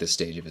healthy at this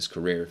stage of his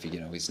career if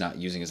he's not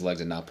using his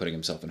legs and not putting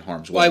himself in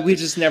harm's way. Why we've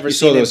just never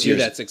seen him do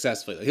that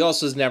successfully. He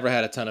also has never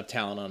had a ton of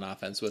talent on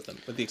offense with him,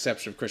 with the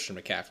exception of Christian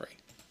McCaffrey.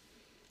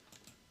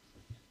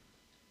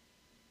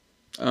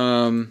 I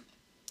don't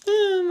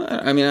know.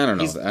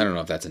 I don't know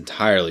if that's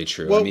entirely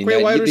true. Well,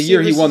 the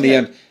year he won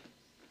the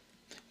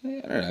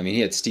I don't know. He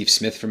had Steve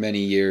Smith for many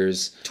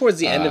years. Towards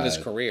the end of his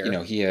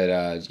career. He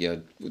had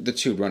the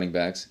two running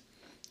backs.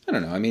 I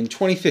don't know.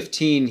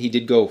 2015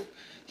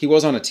 he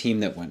was on a team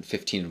that went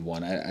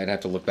 15-1. I'd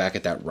have to look back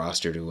at that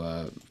roster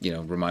to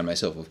remind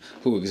myself of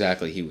who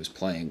exactly he was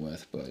playing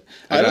with, but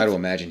I got to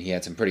imagine he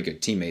had some pretty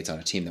good teammates on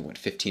a team that went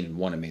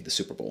 15-1 and made the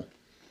Super Bowl.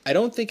 I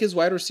don't think his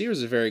wide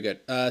receivers are very good.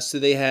 So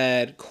they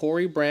had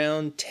Corey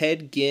Brown,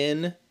 Ted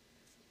Ginn,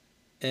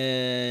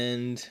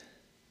 and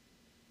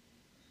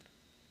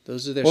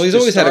those are their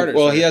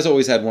starters. He has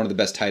always had one of the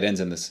best tight ends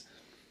in this.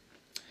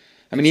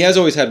 He has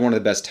always had one of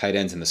the best tight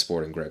ends in the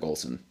sport in Greg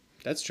Olsen.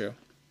 That's true.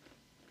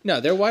 No,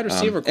 their wide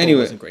receiver core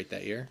wasn't great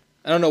that year.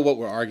 I don't know what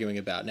we're arguing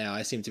about now.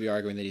 I seem to be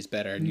arguing that he's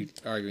better, and you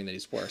arguing that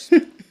he's worse.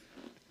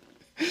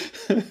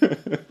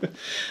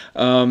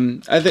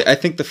 I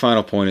think the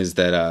final point is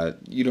that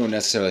you don't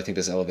necessarily think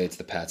this elevates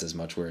the Pats as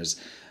much, whereas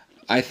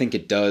I think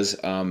it does.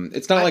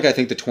 It's not like I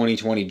think the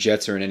 2020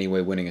 Jets are in any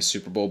way winning a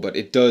Super Bowl, but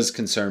it does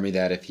concern me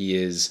that if he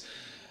is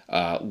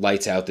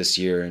lights out this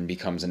year and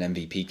becomes an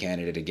MVP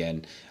candidate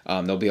again,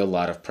 there'll be a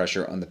lot of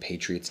pressure on the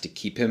Patriots to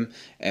keep him.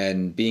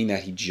 And being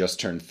that he just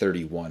turned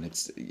 31,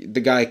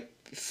 the guy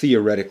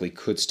theoretically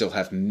could still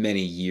have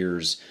many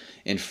years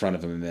in front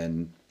of him.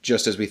 And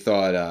just as we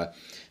thought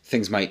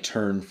things might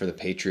turn for the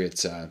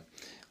Patriots,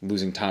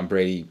 losing Tom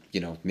Brady,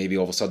 maybe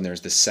all of a sudden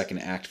there's this second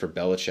act for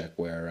Belichick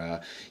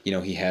where,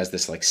 he has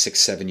this like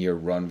 6-7 year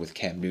run with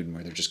Cam Newton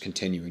where they're just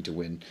continuing to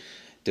win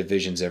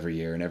divisions every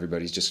year and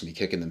everybody's just going to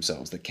be kicking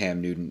themselves that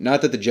Cam Newton,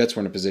 not that the Jets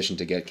were in a position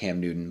to get Cam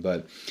Newton,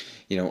 but,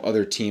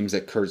 other teams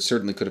that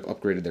certainly could have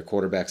upgraded their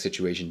quarterback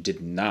situation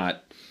did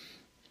not.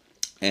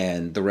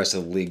 And the rest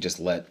of the league just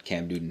let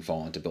Cam Newton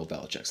fall into Bill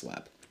Belichick's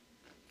lap.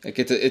 I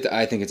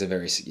think it's a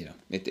very,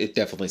 it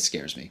definitely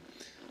scares me.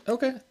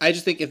 Okay. I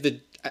just think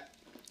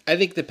I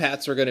think the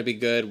Pats are going to be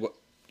good,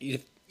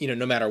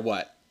 no matter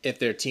what, if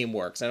their team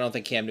works. I don't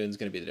think Cam Newton's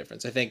going to be the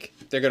difference. I think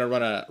they're going to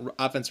run an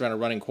offense around a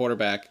running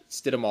quarterback.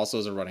 Stidham also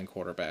is a running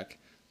quarterback.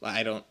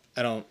 Cam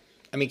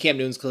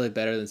Newton's clearly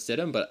better than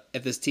Stidham, but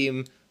if this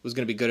team was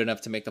going to be good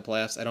enough to make the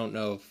playoffs, I don't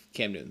know if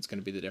Cam Newton's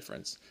going to be the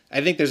difference. I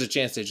think there's a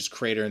chance they just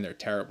crater and they're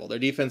terrible. Their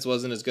defense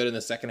wasn't as good in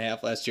the second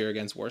half last year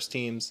against worse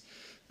teams.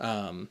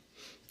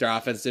 Their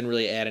offense didn't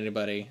really add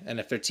anybody, and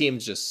if their team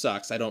just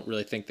sucks, I don't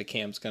really think that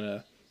Cam's going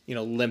to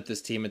limp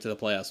this team into the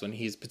playoffs when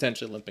he's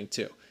potentially limping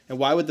too. And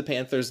why would the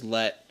Panthers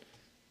let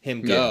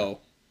him go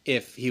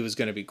if he was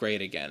going to be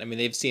great again?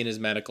 They've seen his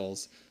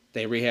medicals.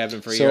 They rehabbed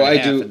him for a year and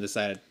a half and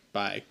decided,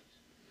 bye.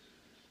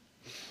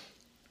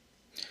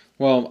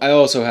 Well, I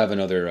also have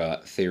another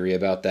theory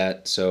about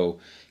that. So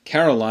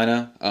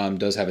Carolina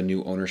does have a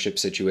new ownership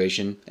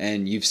situation,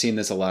 and you've seen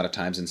this a lot of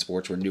times in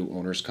sports where new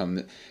owners come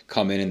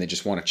in and they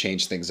just want to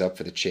change things up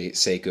for the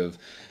sake of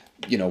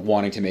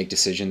wanting to make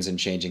decisions and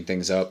changing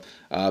things up.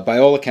 By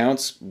all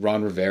accounts,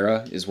 Ron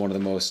Rivera is one of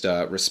the most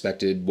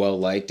respected, well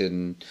liked,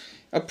 and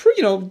a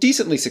pretty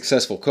decently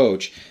successful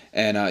coach.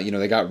 And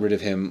they got rid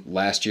of him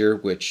last year,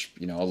 which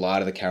a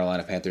lot of the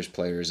Carolina Panthers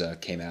players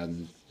came out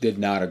and did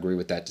not agree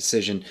with that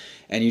decision.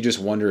 And you just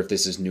wonder if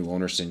this is new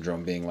owner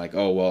syndrome, being like,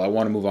 oh well, I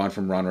want to move on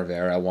from Ron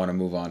Rivera, I want to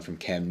move on from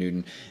Cam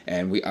Newton,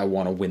 and I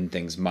want to win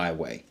things my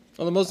way.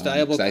 Well, the most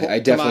valuable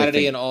I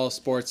commodity in all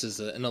sports is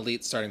an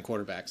elite starting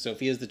quarterback. So if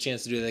he has the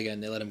chance to do that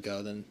again, they let him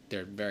go, then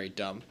they're very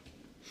dumb.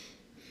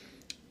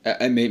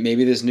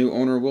 Maybe this new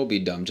owner will be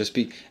dumb.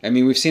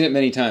 We've seen it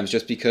many times.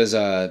 Just because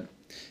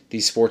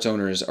these sports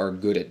owners are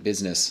good at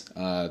business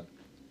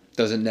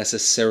doesn't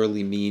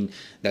necessarily mean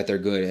that they're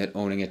good at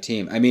owning a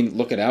team. I mean,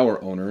 look at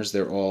our owners.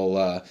 They're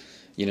all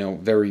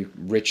very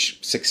rich,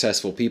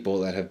 successful people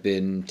that have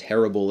been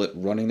terrible at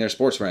running their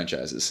sports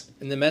franchises.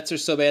 And the Mets are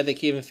so bad they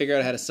can't even figure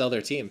out how to sell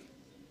their team.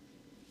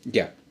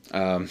 Yeah.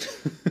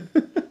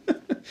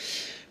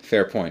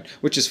 Fair point.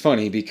 Which is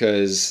funny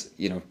because,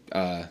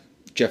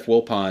 Jeff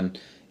Wilpon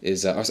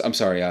is,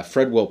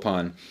 Fred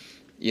Wilpon,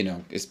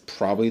 is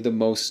probably the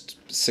most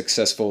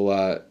successful,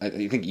 I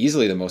think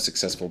easily the most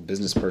successful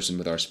business person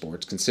with our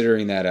sports,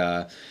 considering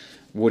that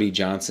Woody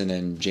Johnson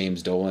and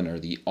James Dolan are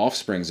the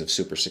offsprings of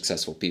super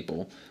successful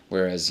people,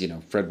 whereas,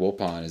 Fred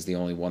Wilpon is the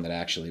only one that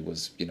actually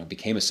was,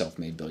 became a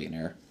self-made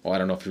billionaire. Well, I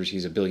don't know if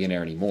he's a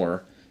billionaire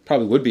anymore.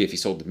 Probably would be if he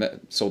sold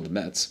the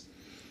Mets.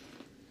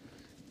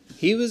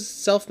 He was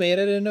self-made?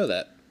 I didn't know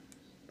that.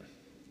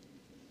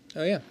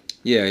 Oh, yeah.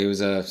 Yeah, he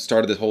was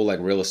started this whole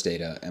real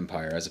estate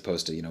empire, as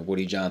opposed to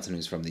Woody Johnson,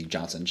 who's from the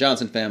Johnson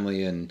Johnson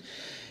family, and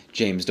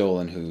James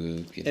Dolan,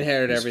 who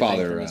inherited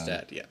everything from his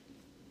dad. Yeah.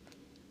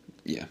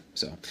 Yeah.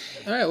 So.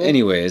 All right. Well,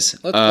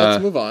 anyways,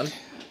 let's move on.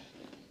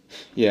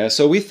 Yeah.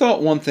 So we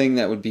thought one thing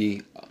that would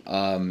be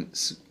a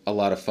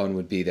lot of fun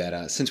would be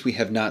that since we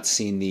have not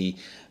seen the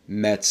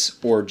Mets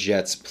or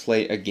Jets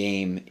play a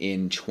game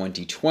in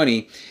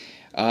 2020,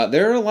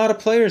 there are a lot of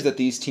players that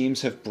these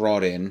teams have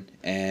brought in,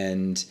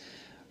 and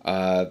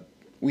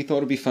we thought it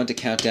would be fun to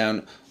count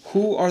down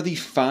who are the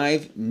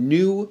 5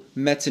 new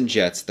Mets and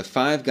Jets, the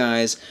 5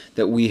 guys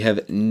that we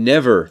have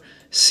never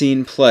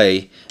seen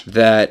play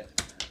that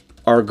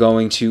are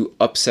going to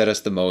upset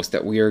us the most,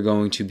 that we are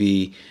going to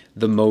be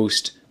the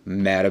most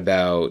mad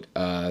about,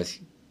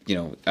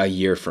 a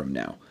year from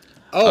now.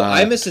 Oh,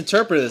 I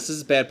misinterpreted this. This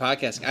is bad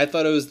podcasting. I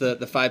thought it was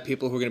the 5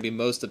 people who were going to be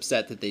most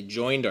upset that they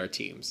joined our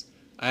teams.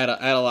 I had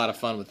a lot of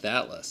fun with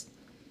that list.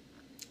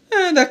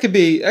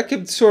 That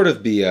could sort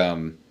of be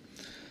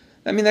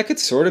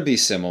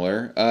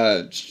similar.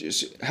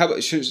 How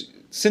about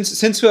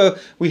since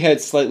we had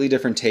slightly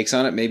different takes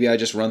on it, maybe I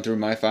just run through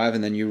my 5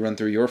 and then you run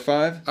through your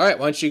 5? All right,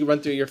 why don't you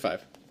run through your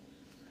 5?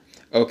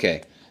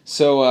 Okay.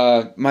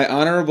 So my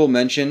honorable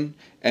mention,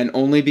 and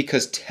only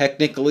because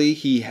technically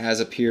he has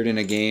appeared in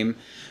a game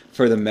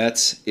for the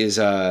Mets, is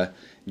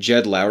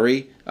Jed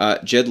Lowrie.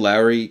 Jed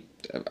Lowrie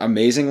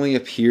amazingly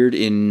appeared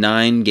in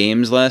 9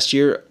 games last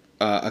year,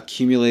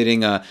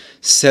 accumulating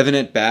 7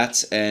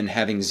 at-bats and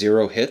having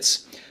 0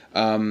 hits.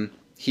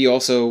 He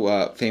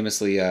also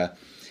famously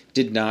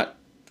did not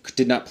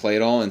play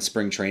at all in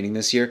spring training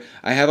this year.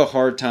 I have a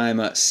hard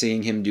time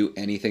seeing him do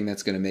anything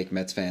that's going to make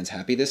Mets fans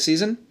happy this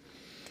season.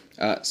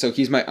 So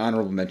he's my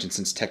honorable mention,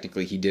 since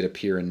technically he did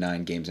appear in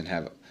 9 games and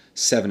have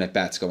 7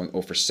 at-bats, going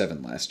 0 for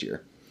 7 last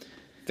year.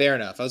 Fair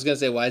enough. I was going to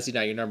say, why is he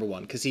not your number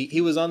 1? Because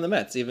he was on the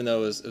Mets, even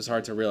though it was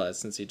hard to realize,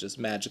 since he just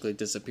magically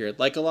disappeared,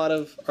 like a lot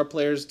of our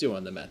players do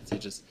on the Mets. He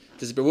just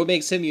disappeared. What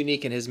makes him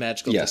unique in his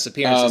magical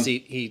disappearance is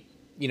he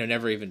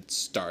never even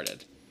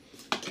started.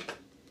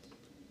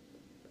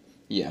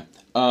 Yeah.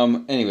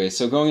 Anyway,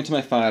 so going into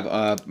my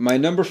 5, my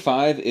number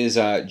 5 is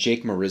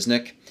Jake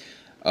Marisnick,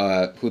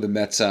 who the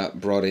Mets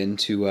brought in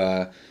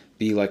to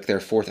be like their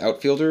 4th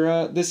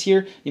outfielder this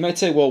year. You might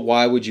say, well,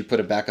 why would you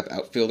put a backup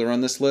outfielder on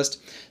this list?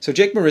 So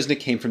Jake Marisnick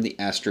came from the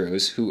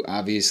Astros, who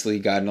obviously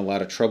got in a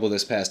lot of trouble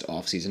this past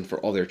offseason for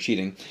all their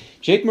cheating.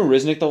 Jake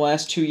Marisnick, the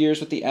last 2 years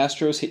with the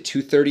Astros, hit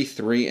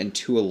 .233 and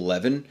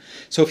 .211.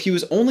 So if he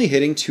was only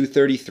hitting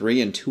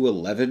 .233 and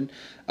 .211,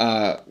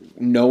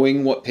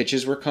 knowing what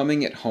pitches were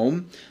coming at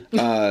home,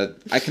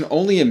 I can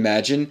only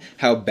imagine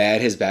how bad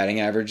his batting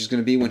average is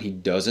going to be when he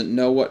doesn't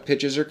know what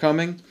pitches are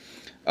coming.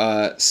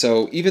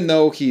 So even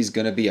though he's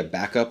going to be a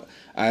backup,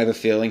 I have a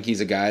feeling he's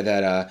a guy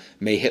that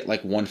may hit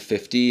like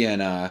 150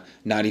 and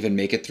not even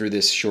make it through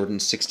this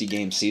shortened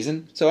 60-game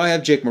season. So I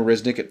have Jake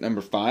Marisnick at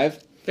number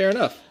 5. Fair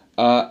enough.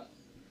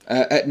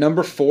 At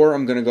number 4,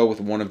 I'm going to go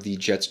with one of the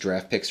Jets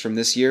draft picks from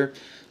this year.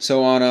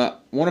 So on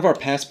one of our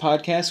past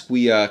podcasts,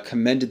 we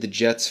commended the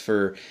Jets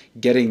for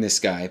getting this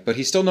guy, but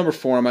he's still number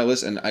 4 on my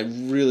list, and I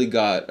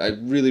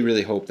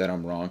really hope that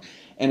I'm wrong.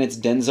 And it's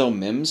Denzel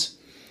Mims.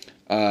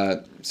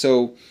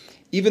 So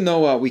even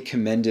though we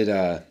commended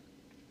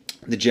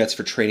the Jets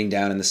for trading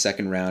down in the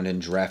 2nd round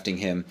and drafting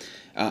him,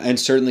 and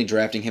certainly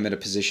drafting him at a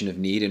position of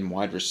need in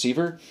wide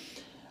receiver,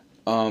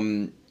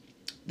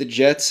 The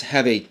Jets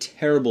have a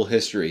terrible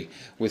history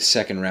with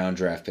second-round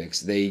draft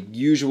picks. They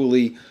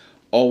usually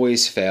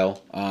always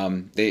fail.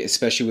 They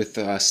especially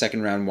with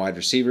second-round wide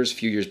receivers. A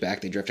few years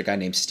back, they drafted a guy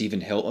named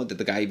Stephen Hill. Did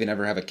the guy even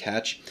ever have a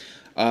catch?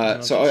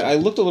 I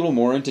looked a little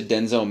more into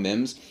Denzel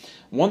Mims.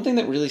 One thing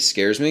that really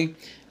scares me,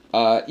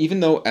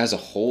 even though as a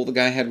whole the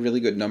guy had really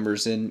good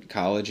numbers in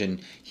college,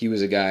 and he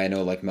was a guy I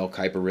know like Mel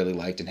Kiper really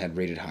liked and had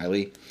rated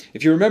highly.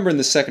 If you remember in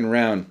the second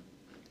round,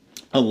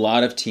 a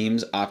lot of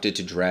teams opted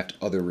to draft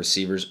other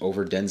receivers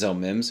over Denzel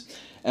Mims.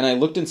 And I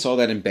looked and saw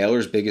that in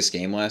Baylor's biggest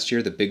game last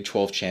year, the Big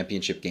 12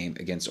 championship game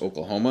against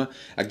Oklahoma,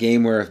 a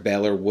game where if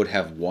Baylor would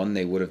have won,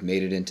 they would have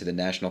made it into the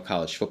National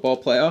College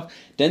Football Playoff.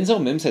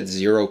 Denzel Mims had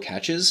 0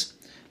 catches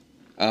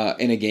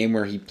in a game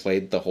where he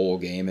played the whole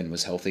game and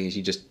was healthy.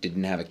 He just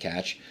didn't have a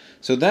catch.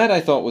 So that I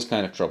thought was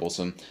kind of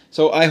troublesome.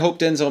 So I hope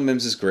Denzel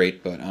Mims is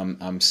great, but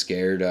I'm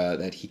scared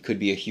that he could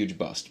be a huge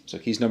bust. So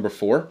he's number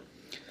 4.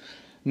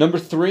 Number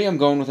 3, I'm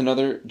going with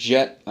another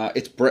Jet.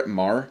 It's Brett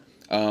Maher.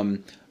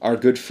 Our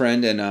good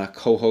friend and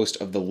co-host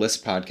of the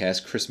List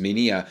podcast, Chris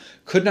Meany,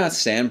 could not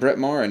stand Brett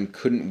Maher and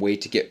couldn't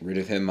wait to get rid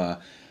of him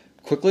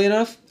quickly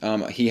enough.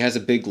 He has a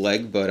big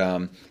leg,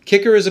 but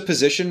kicker is a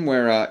position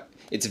where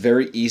it's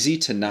very easy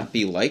to not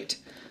be liked.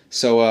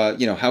 So,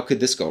 how could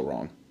this go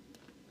wrong?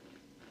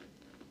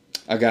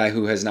 A guy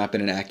who has not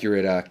been an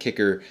accurate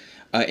kicker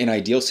in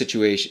ideal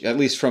situation, at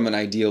least from an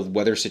ideal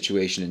weather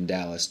situation in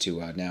Dallas,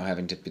 to now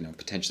having to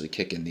potentially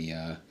kick in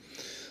the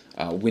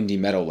windy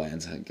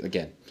Meadowlands.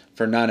 Again,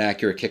 for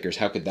non-accurate kickers,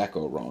 how could that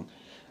go wrong?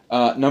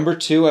 Number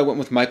 2, I went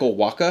with Michael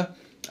Waka.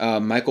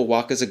 Michael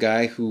Waka is a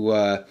guy who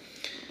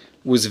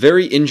was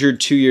very injured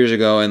 2 years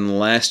ago, and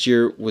last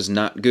year was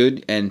not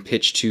good and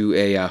pitched to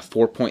a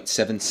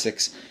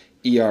 4.76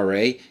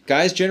 ERA.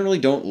 Guys generally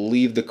don't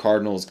leave the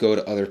Cardinals, go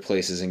to other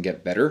places, and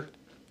get better.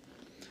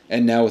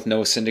 And now with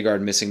Noah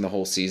Syndergaard missing the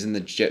whole season,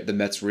 the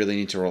Mets really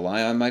need to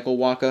rely on Michael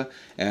Waka,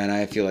 and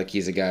I feel like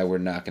he's a guy we're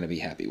not going to be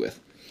happy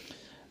with.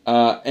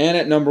 And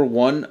at number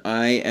 1,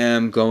 I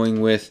am going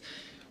with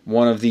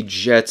one of the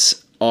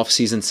Jets'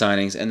 offseason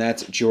signings, and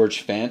that's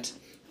George Fant,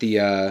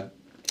 the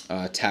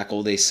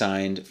tackle they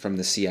signed from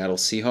the Seattle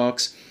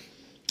Seahawks.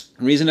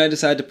 The reason I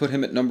decided to put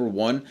him at number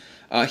 1,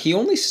 he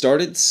only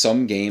started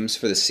some games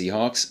for the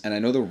Seahawks, and I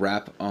know the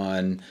rap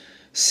on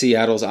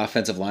Seattle's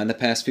offensive line the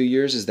past few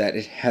years is that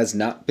it has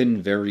not been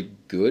very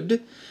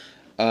good.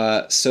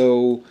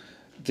 So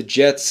the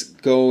Jets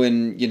go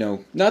and,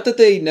 not that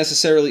they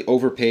necessarily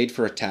overpaid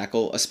for a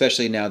tackle,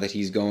 especially now that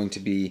he's going to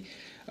be,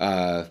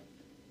 there's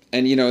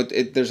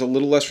a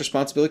little less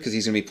responsibility because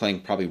he's going to be playing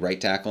probably right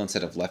tackle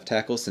instead of left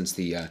tackle since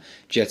the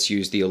Jets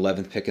used the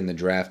 11th pick in the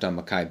draft on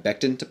Mekhi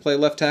Becton to play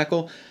left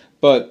tackle.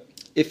 But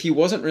if he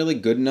wasn't really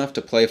good enough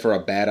to play for a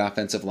bad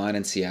offensive line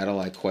in Seattle,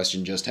 I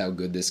question just how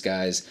good this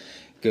guy's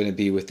going to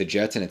be with the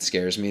Jets, and it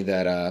scares me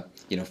that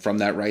from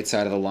that right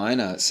side of the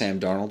line,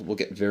 Sam Darnold will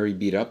get very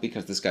beat up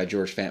because this guy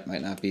George Fant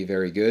might not be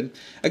very good.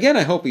 Again,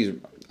 I hope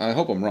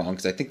I'm wrong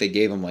because I think they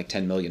gave him like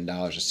 $10 million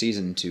a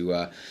season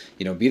to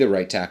be the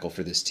right tackle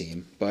for this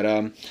team. But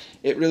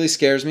it really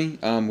scares me.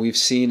 We've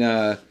seen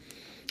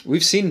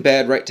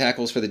bad right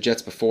tackles for the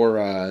Jets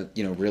before.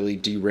 Really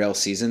derail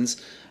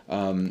seasons.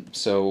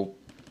 So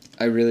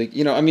I really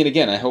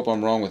again, I hope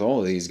I'm wrong with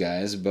all of these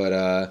guys,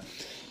 but.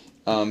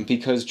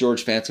 Because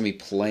George Fant's going to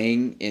be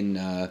playing in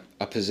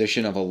a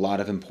position of a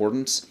lot of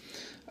importance,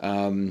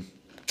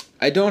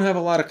 I don't have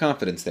a lot of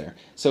confidence there.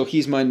 So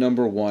he's my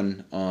number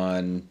 1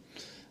 on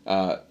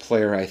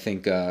player I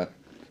think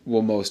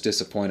will most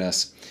disappoint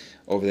us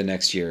over the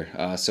next year.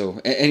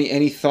 So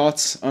any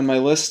thoughts on my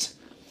list?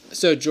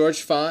 So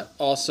George Fant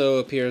also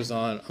appears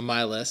on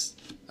my list.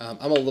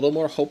 I'm a little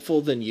more hopeful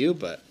than you,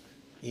 but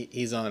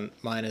he's on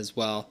mine as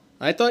well.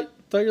 I thought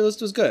your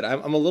list was good.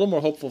 I'm a little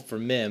more hopeful for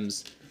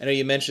Mims. I know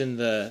you mentioned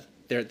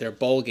their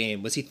bowl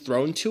game. Was he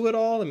thrown to at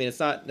all? I mean, it's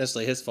not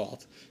necessarily his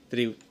fault that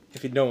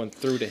if no one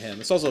threw to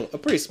him. It's also a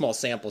pretty small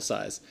sample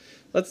size.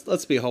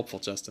 Let's be hopeful,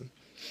 Justin.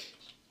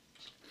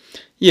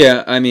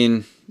 Yeah, I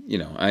mean,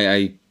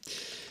 I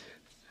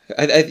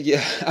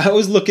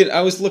was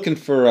looking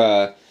for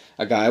a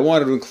guy. I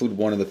wanted to include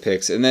one of the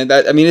picks, and then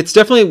it's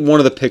definitely one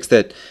of the picks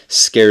that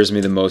scares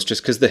me the most,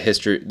 just because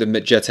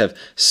the Jets have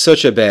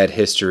such a bad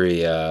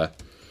history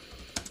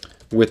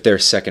with their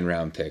second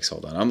round picks.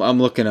 Hold on,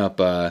 I'm looking up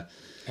how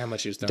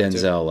much he's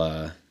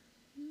Denzel.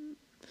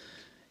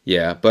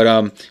 Yeah,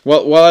 but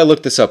while I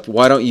look this up,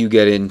 why don't you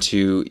get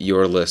into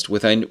your list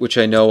which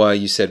I know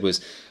you said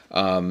was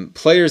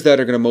players that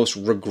are going to most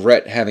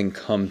regret having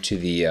come to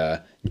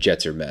the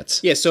Jets or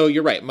Mets. Yeah, so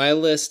you're right. My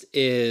list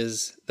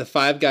is the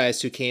 5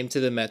 guys who came to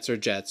the Mets or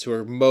Jets who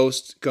are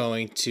most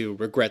going to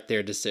regret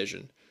their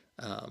decision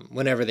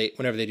whenever they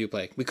do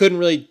play. We couldn't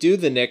really do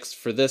the Knicks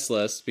for this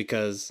list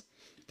because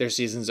their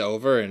season's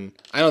over, and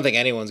I don't think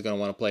anyone's going to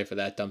want to play for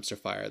that dumpster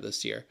fire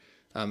this year.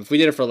 If we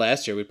did it for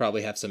last year, we'd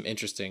probably have some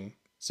interesting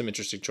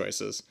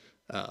choices.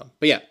 But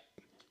yeah.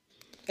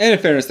 And in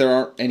fairness, there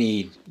aren't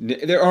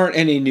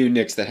any new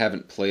Knicks that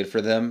haven't played for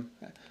them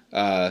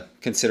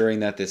considering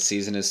that this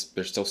season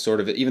they're still sort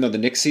of, even though the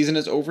Knicks season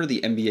is over,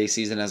 the NBA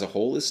season as a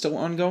whole is still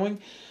ongoing.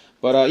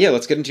 But yeah,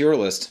 let's get into your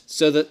list.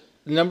 So the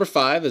number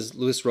 5 is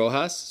Luis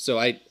Rojas. So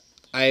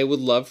I would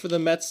love for the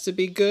Mets to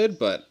be good,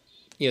 but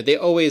they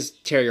always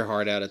tear your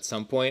heart out at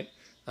some point.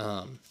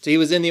 So he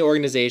was in the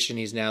organization.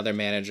 He's now their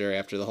manager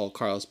after the whole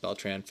Carlos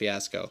Beltran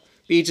fiasco.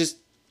 But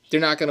they're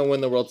not going to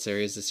win the World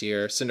Series this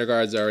year.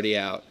 Syndergaard's already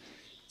out.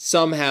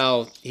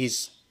 Somehow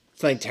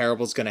something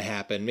terrible is going to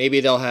happen. Maybe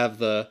they'll have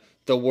the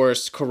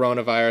worst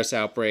coronavirus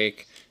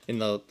outbreak in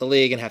the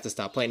league and have to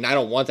stop playing. And I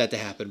don't want that to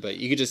happen, but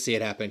you could just see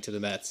it happening to the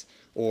Mets.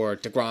 Or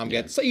DeGrom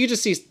gets... So you could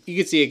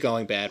see it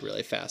going bad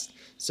really fast.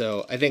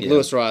 So I think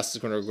Luis Rojas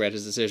is going to regret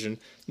his decision.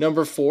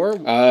 Number 4...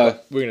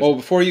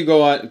 before you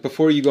go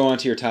on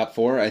to your top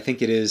 4, I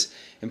think it is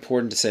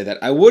important to say that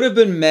I would have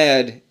been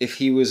mad if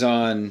he was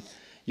on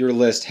your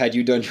list had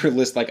you done your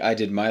list like I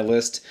did my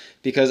list,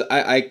 because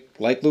I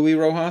like Luis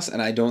Rojas,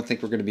 and I don't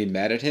think we're going to be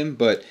mad at him.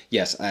 But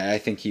yes, I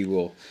think he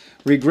will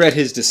regret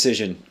his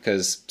decision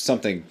because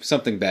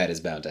something bad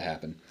is bound to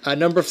happen.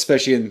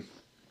 Especially in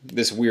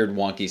this weird,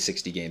 wonky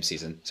 60-game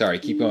season. Sorry,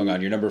 keep going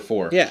on. Your number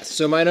 4. Yeah,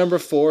 so my number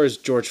 4 is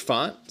George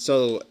Font.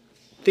 So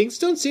things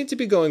don't seem to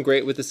be going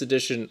great with this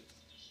addition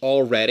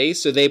already.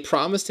 So they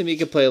promised him he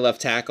could play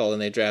left tackle,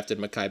 and they drafted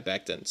Mekhi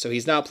Becton. So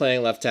he's not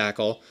playing left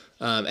tackle.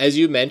 As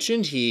you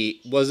mentioned, he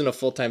wasn't a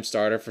full-time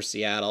starter for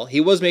Seattle.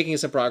 He was making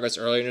some progress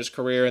earlier in his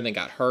career and then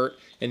got hurt,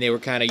 and they were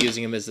kind of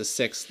using him as the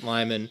 6th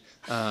lineman.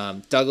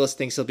 Douglas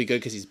thinks he'll be good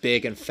because he's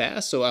big and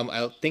fast, so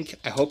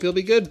I hope he'll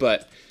be good,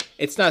 but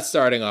it's not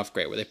starting off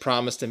great, where they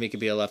promised him he could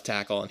be a left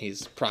tackle, and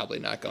he's probably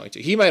not going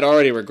to. He might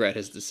already regret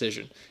his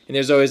decision, and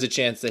there's always a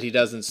chance that he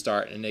doesn't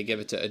start and they give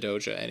it to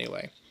Adoja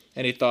anyway.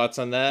 Any thoughts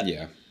on that?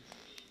 Yeah.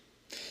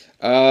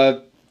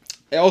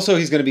 Also,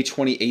 he's going to be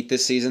 28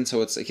 this season,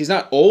 so he's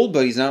not old,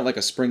 but he's not like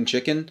a spring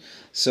chicken.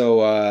 So,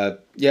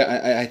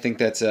 I think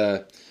that's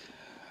a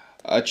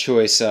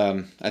choice.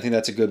 I think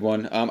that's a good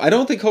one. I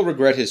don't think he'll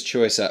regret his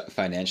choice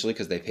financially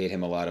because they paid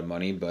him a lot of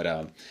money, but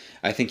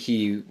I think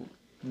he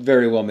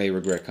very well may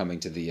regret coming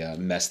to the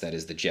mess that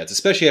is the Jets,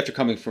 especially after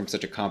coming from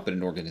such a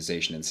competent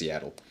organization in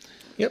Seattle.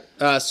 Yep.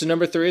 So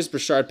number 3 is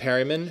Brashard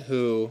Perryman,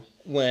 who,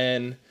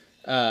 when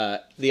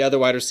the other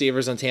wide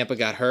receivers on Tampa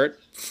got hurt,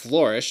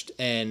 flourished.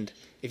 And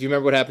if you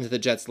remember what happened to the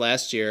Jets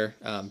last year,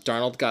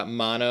 Darnold got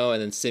mono,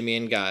 and then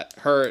Simeon got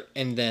hurt,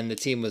 and then the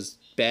team was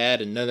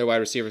bad, and none of their wide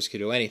receivers could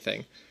do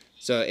anything.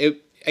 So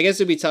I guess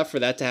it would be tough for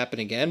that to happen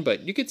again,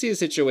 but you could see a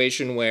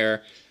situation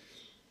where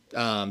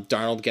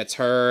Darnold gets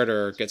hurt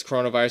or gets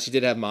coronavirus. He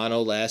did have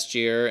mono last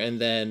year, and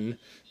then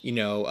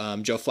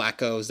Joe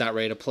Flacco is not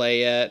ready to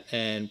play yet,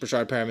 and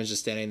Brashard Perriman's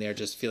just standing there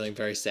just feeling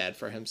very sad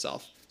for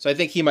himself. So I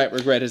think he might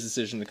regret his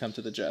decision to come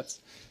to the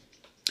Jets.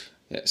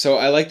 Yeah, so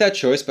I like that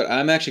choice, but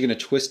I'm actually going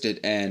to twist it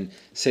and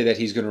say that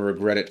he's going to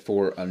regret it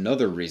for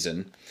another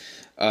reason.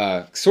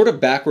 Sort of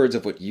backwards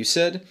of what you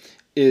said,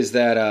 is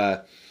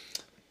that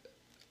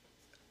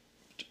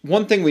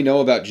one thing we know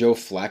about Joe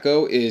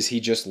Flacco is he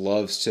just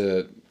loves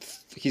to...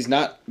 He's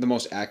not the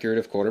most accurate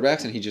of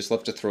quarterbacks, and he just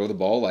loves to throw the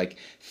ball like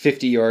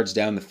 50 yards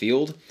down the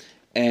field.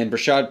 And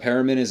Brashard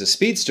Perriman is a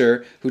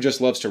speedster who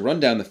just loves to run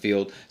down the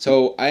field.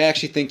 So I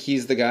actually think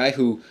he's the guy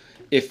who,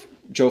 if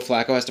Joe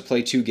Flacco has to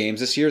play 2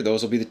 games this year,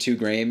 those will be the 2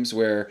 games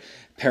where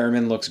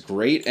Perriman looks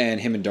great, and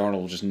him and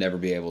Darnold will just never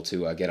be able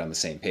to get on the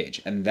same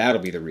page. And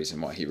that'll be the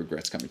reason why he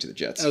regrets coming to the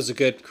Jets. That was a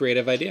good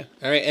creative idea.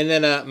 All right, and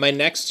then my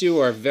next 2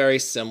 are very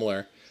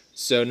similar.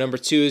 So number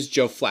 2 is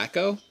Joe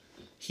Flacco.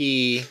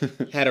 He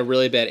had a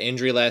really bad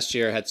injury last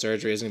year, had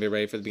surgery, isn't going to be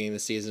ready for the beginning of the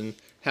season.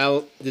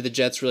 How did the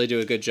Jets really do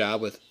a good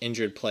job with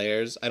injured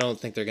players? I don't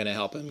think they're going to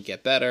help him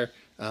get better.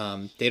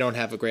 They don't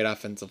have a great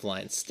offensive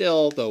line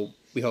still, though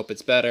we hope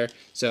it's better.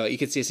 So you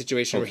could see a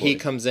situation where he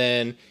comes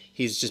in,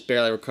 he's just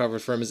barely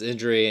recovered from his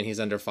injury, and he's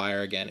under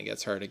fire again and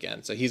gets hurt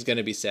again. So he's going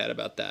to be sad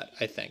about that,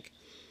 I think.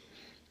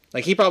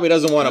 Like, he probably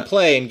doesn't want to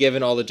play, and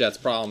given all the Jets'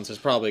 problems, there's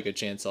probably a good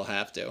chance he'll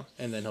have to,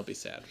 and then he'll be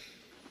sad.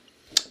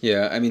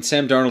 Yeah, I mean,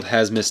 Sam Darnold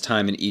has missed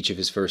time in each of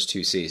his first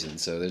 2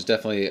 seasons, so there's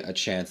definitely a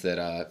chance that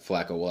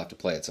Flacco will have to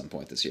play at some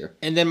point this year.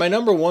 And then my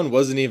number 1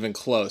 wasn't even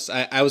close.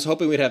 I was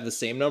hoping we'd have the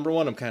same number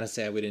 1. I'm kind of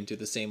sad we didn't do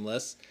the same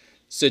list.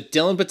 So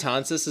Dylan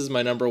Betances is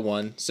my number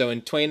 1. So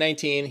in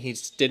 2019, he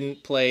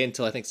didn't play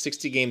until I think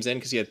 60 games in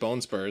because he had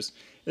bone spurs.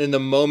 And then the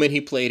moment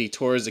he played, he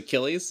tore his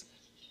Achilles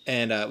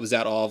and was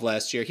out all of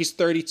last year. He's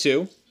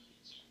 32.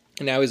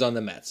 And now he's on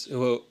the Mets,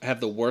 who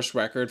have the worst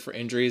record for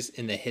injuries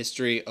in the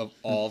history of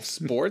all of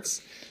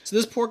sports. So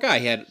this poor guy,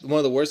 he had one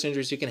of the worst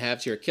injuries you can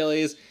have to your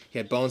Achilles. He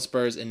had bone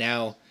spurs, and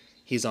now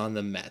he's on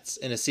the Mets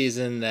in a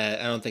season that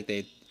I don't think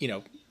they,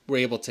 were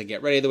able to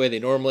get ready the way they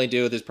normally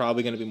do. There's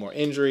probably going to be more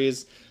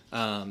injuries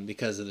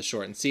because of the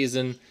shortened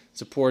season.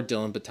 So poor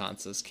Dylan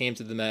Betances came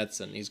to the Mets,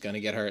 and he's going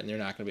to get hurt, and they're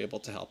not going to be able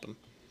to help him.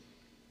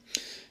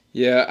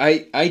 Yeah,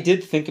 I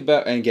did think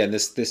about, and again,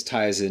 this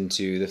ties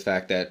into the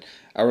fact that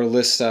our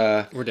lists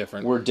we're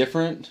different. We're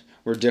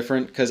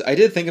different because I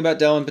did think about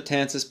Dylan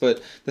Betances,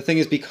 but the thing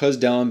is, because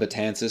Dylan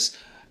Betances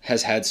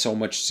has had so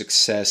much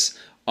success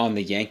on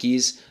the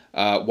Yankees,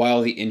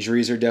 While the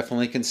injuries are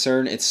definitely a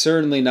concern, it's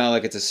certainly not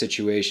like it's a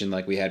situation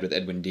like we had with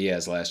Edwin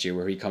Diaz last year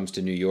where he comes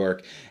to New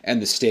York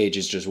and the stage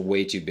is just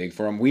way too big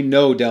for him. We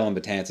know Dellin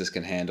Betances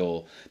can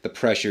handle the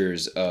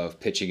pressures of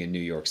pitching in New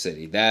York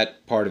City.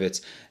 That part of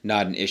it's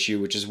not an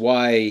issue, which is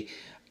why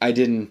I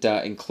didn't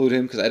include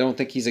him, because I don't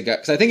think he's a guy.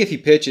 Because I think if he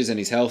pitches and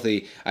he's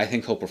healthy, I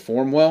think he'll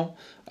perform well.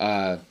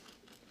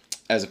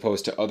 As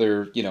opposed to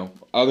other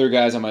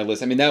guys on my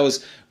list. I mean, that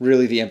was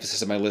really the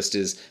emphasis of my list,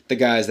 is the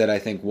guys that I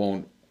think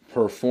won't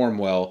perform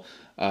well.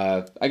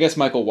 I guess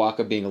Michael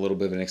Wacha being a little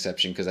bit of an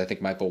exception, because I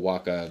think Michael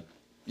Wacha,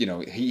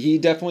 he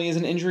definitely is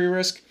an injury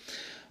risk.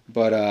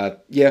 But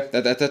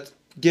that's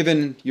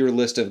given your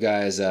list of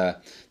guys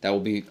that will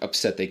be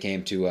upset they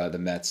came to the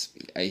Mets.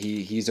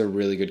 He's a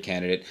really good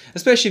candidate,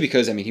 especially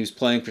because he was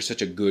playing for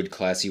such a good,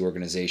 classy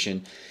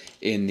organization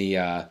in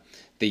the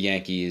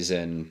Yankees,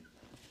 and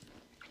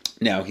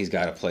now he's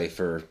got to play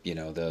for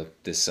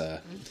this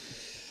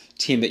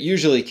team that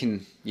usually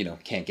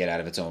can't get out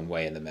of its own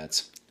way in the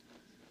Mets.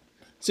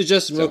 So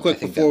just real quick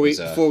before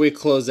we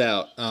close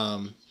out,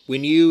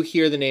 when you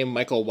hear the name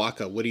Michael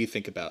Wacha, what do you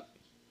think about?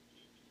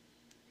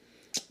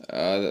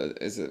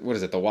 What is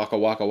it? The Waka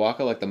Waka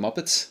Waka, like the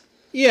Muppets?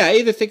 Yeah, I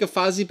either think of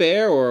Fozzie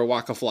Bear or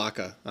Waka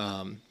Flocka.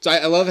 So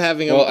I love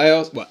having a...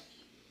 Well,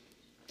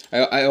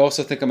 I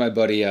also think of my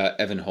buddy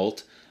Evan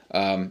Holt.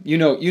 You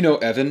know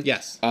Evan.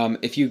 Yes.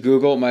 If you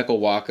Google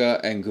Michael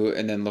Wacha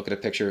and then look at a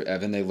picture of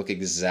Evan, they look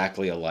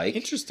exactly alike.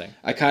 Interesting.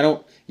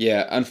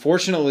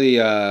 Unfortunately,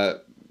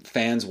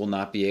 fans will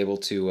not be able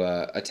to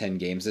attend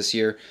games this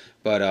year,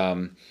 but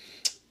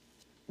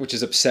which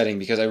is upsetting,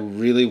 because I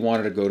really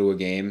wanted to go to a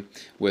game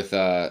with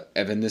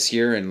Evan this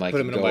year and go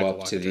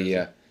up to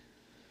the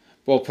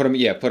put him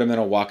in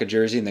a Wacha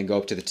jersey and then go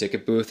up to the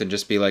ticket booth and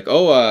just be like,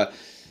 I'm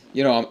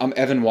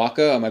Evan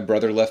Wacha. My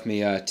brother left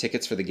me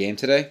tickets for the game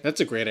today.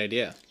 That's a great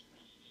idea.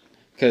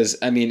 Because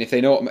if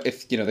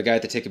the guy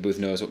at the ticket booth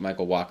knows what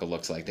Michael Wacha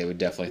looks like, they would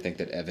definitely think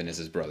that Evan is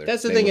his brother.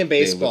 That's the thing in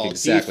baseball.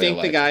 Do you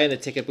think the guy in the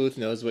ticket booth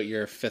knows what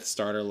your fifth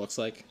starter looks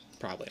like?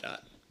 Probably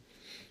not.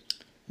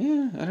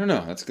 Yeah, I don't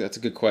know. That's a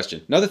good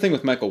question. Another thing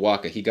with Michael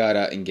Wacha, he got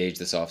engaged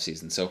this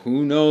offseason, so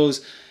who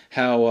knows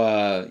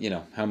how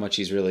much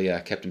he's really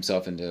kept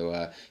himself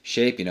into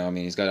shape.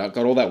 He's got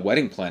all that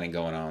wedding planning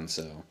going on,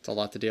 so it's a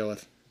lot to deal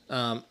with.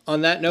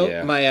 On that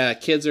note, my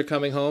kids are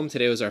coming home.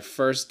 Today was our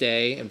first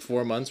day in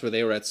 4 months where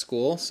they were at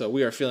school, so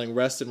we are feeling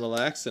rested and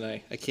relaxed, and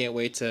I can't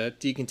wait to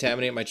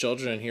decontaminate my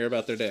children and hear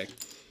about their day.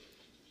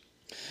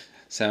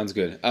 Sounds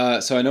good.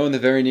 So I know in the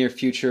very near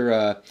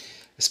future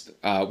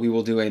we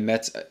will do a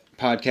Mets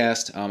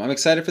podcast. I'm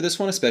excited for this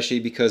one, especially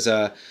because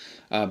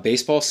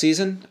baseball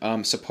season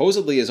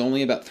supposedly is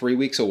only about 3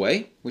 weeks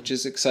away, which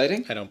is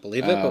exciting. I don't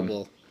believe it,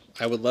 but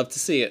I would love to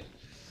see it.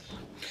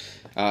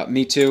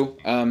 Me too.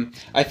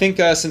 I think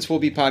since we'll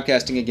be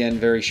podcasting again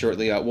very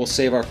shortly, we'll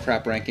save our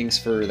crap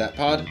rankings for that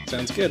pod.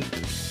 Sounds good.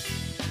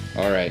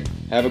 All right.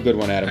 Have a good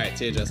one, Adam. All right.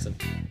 See you, Justin.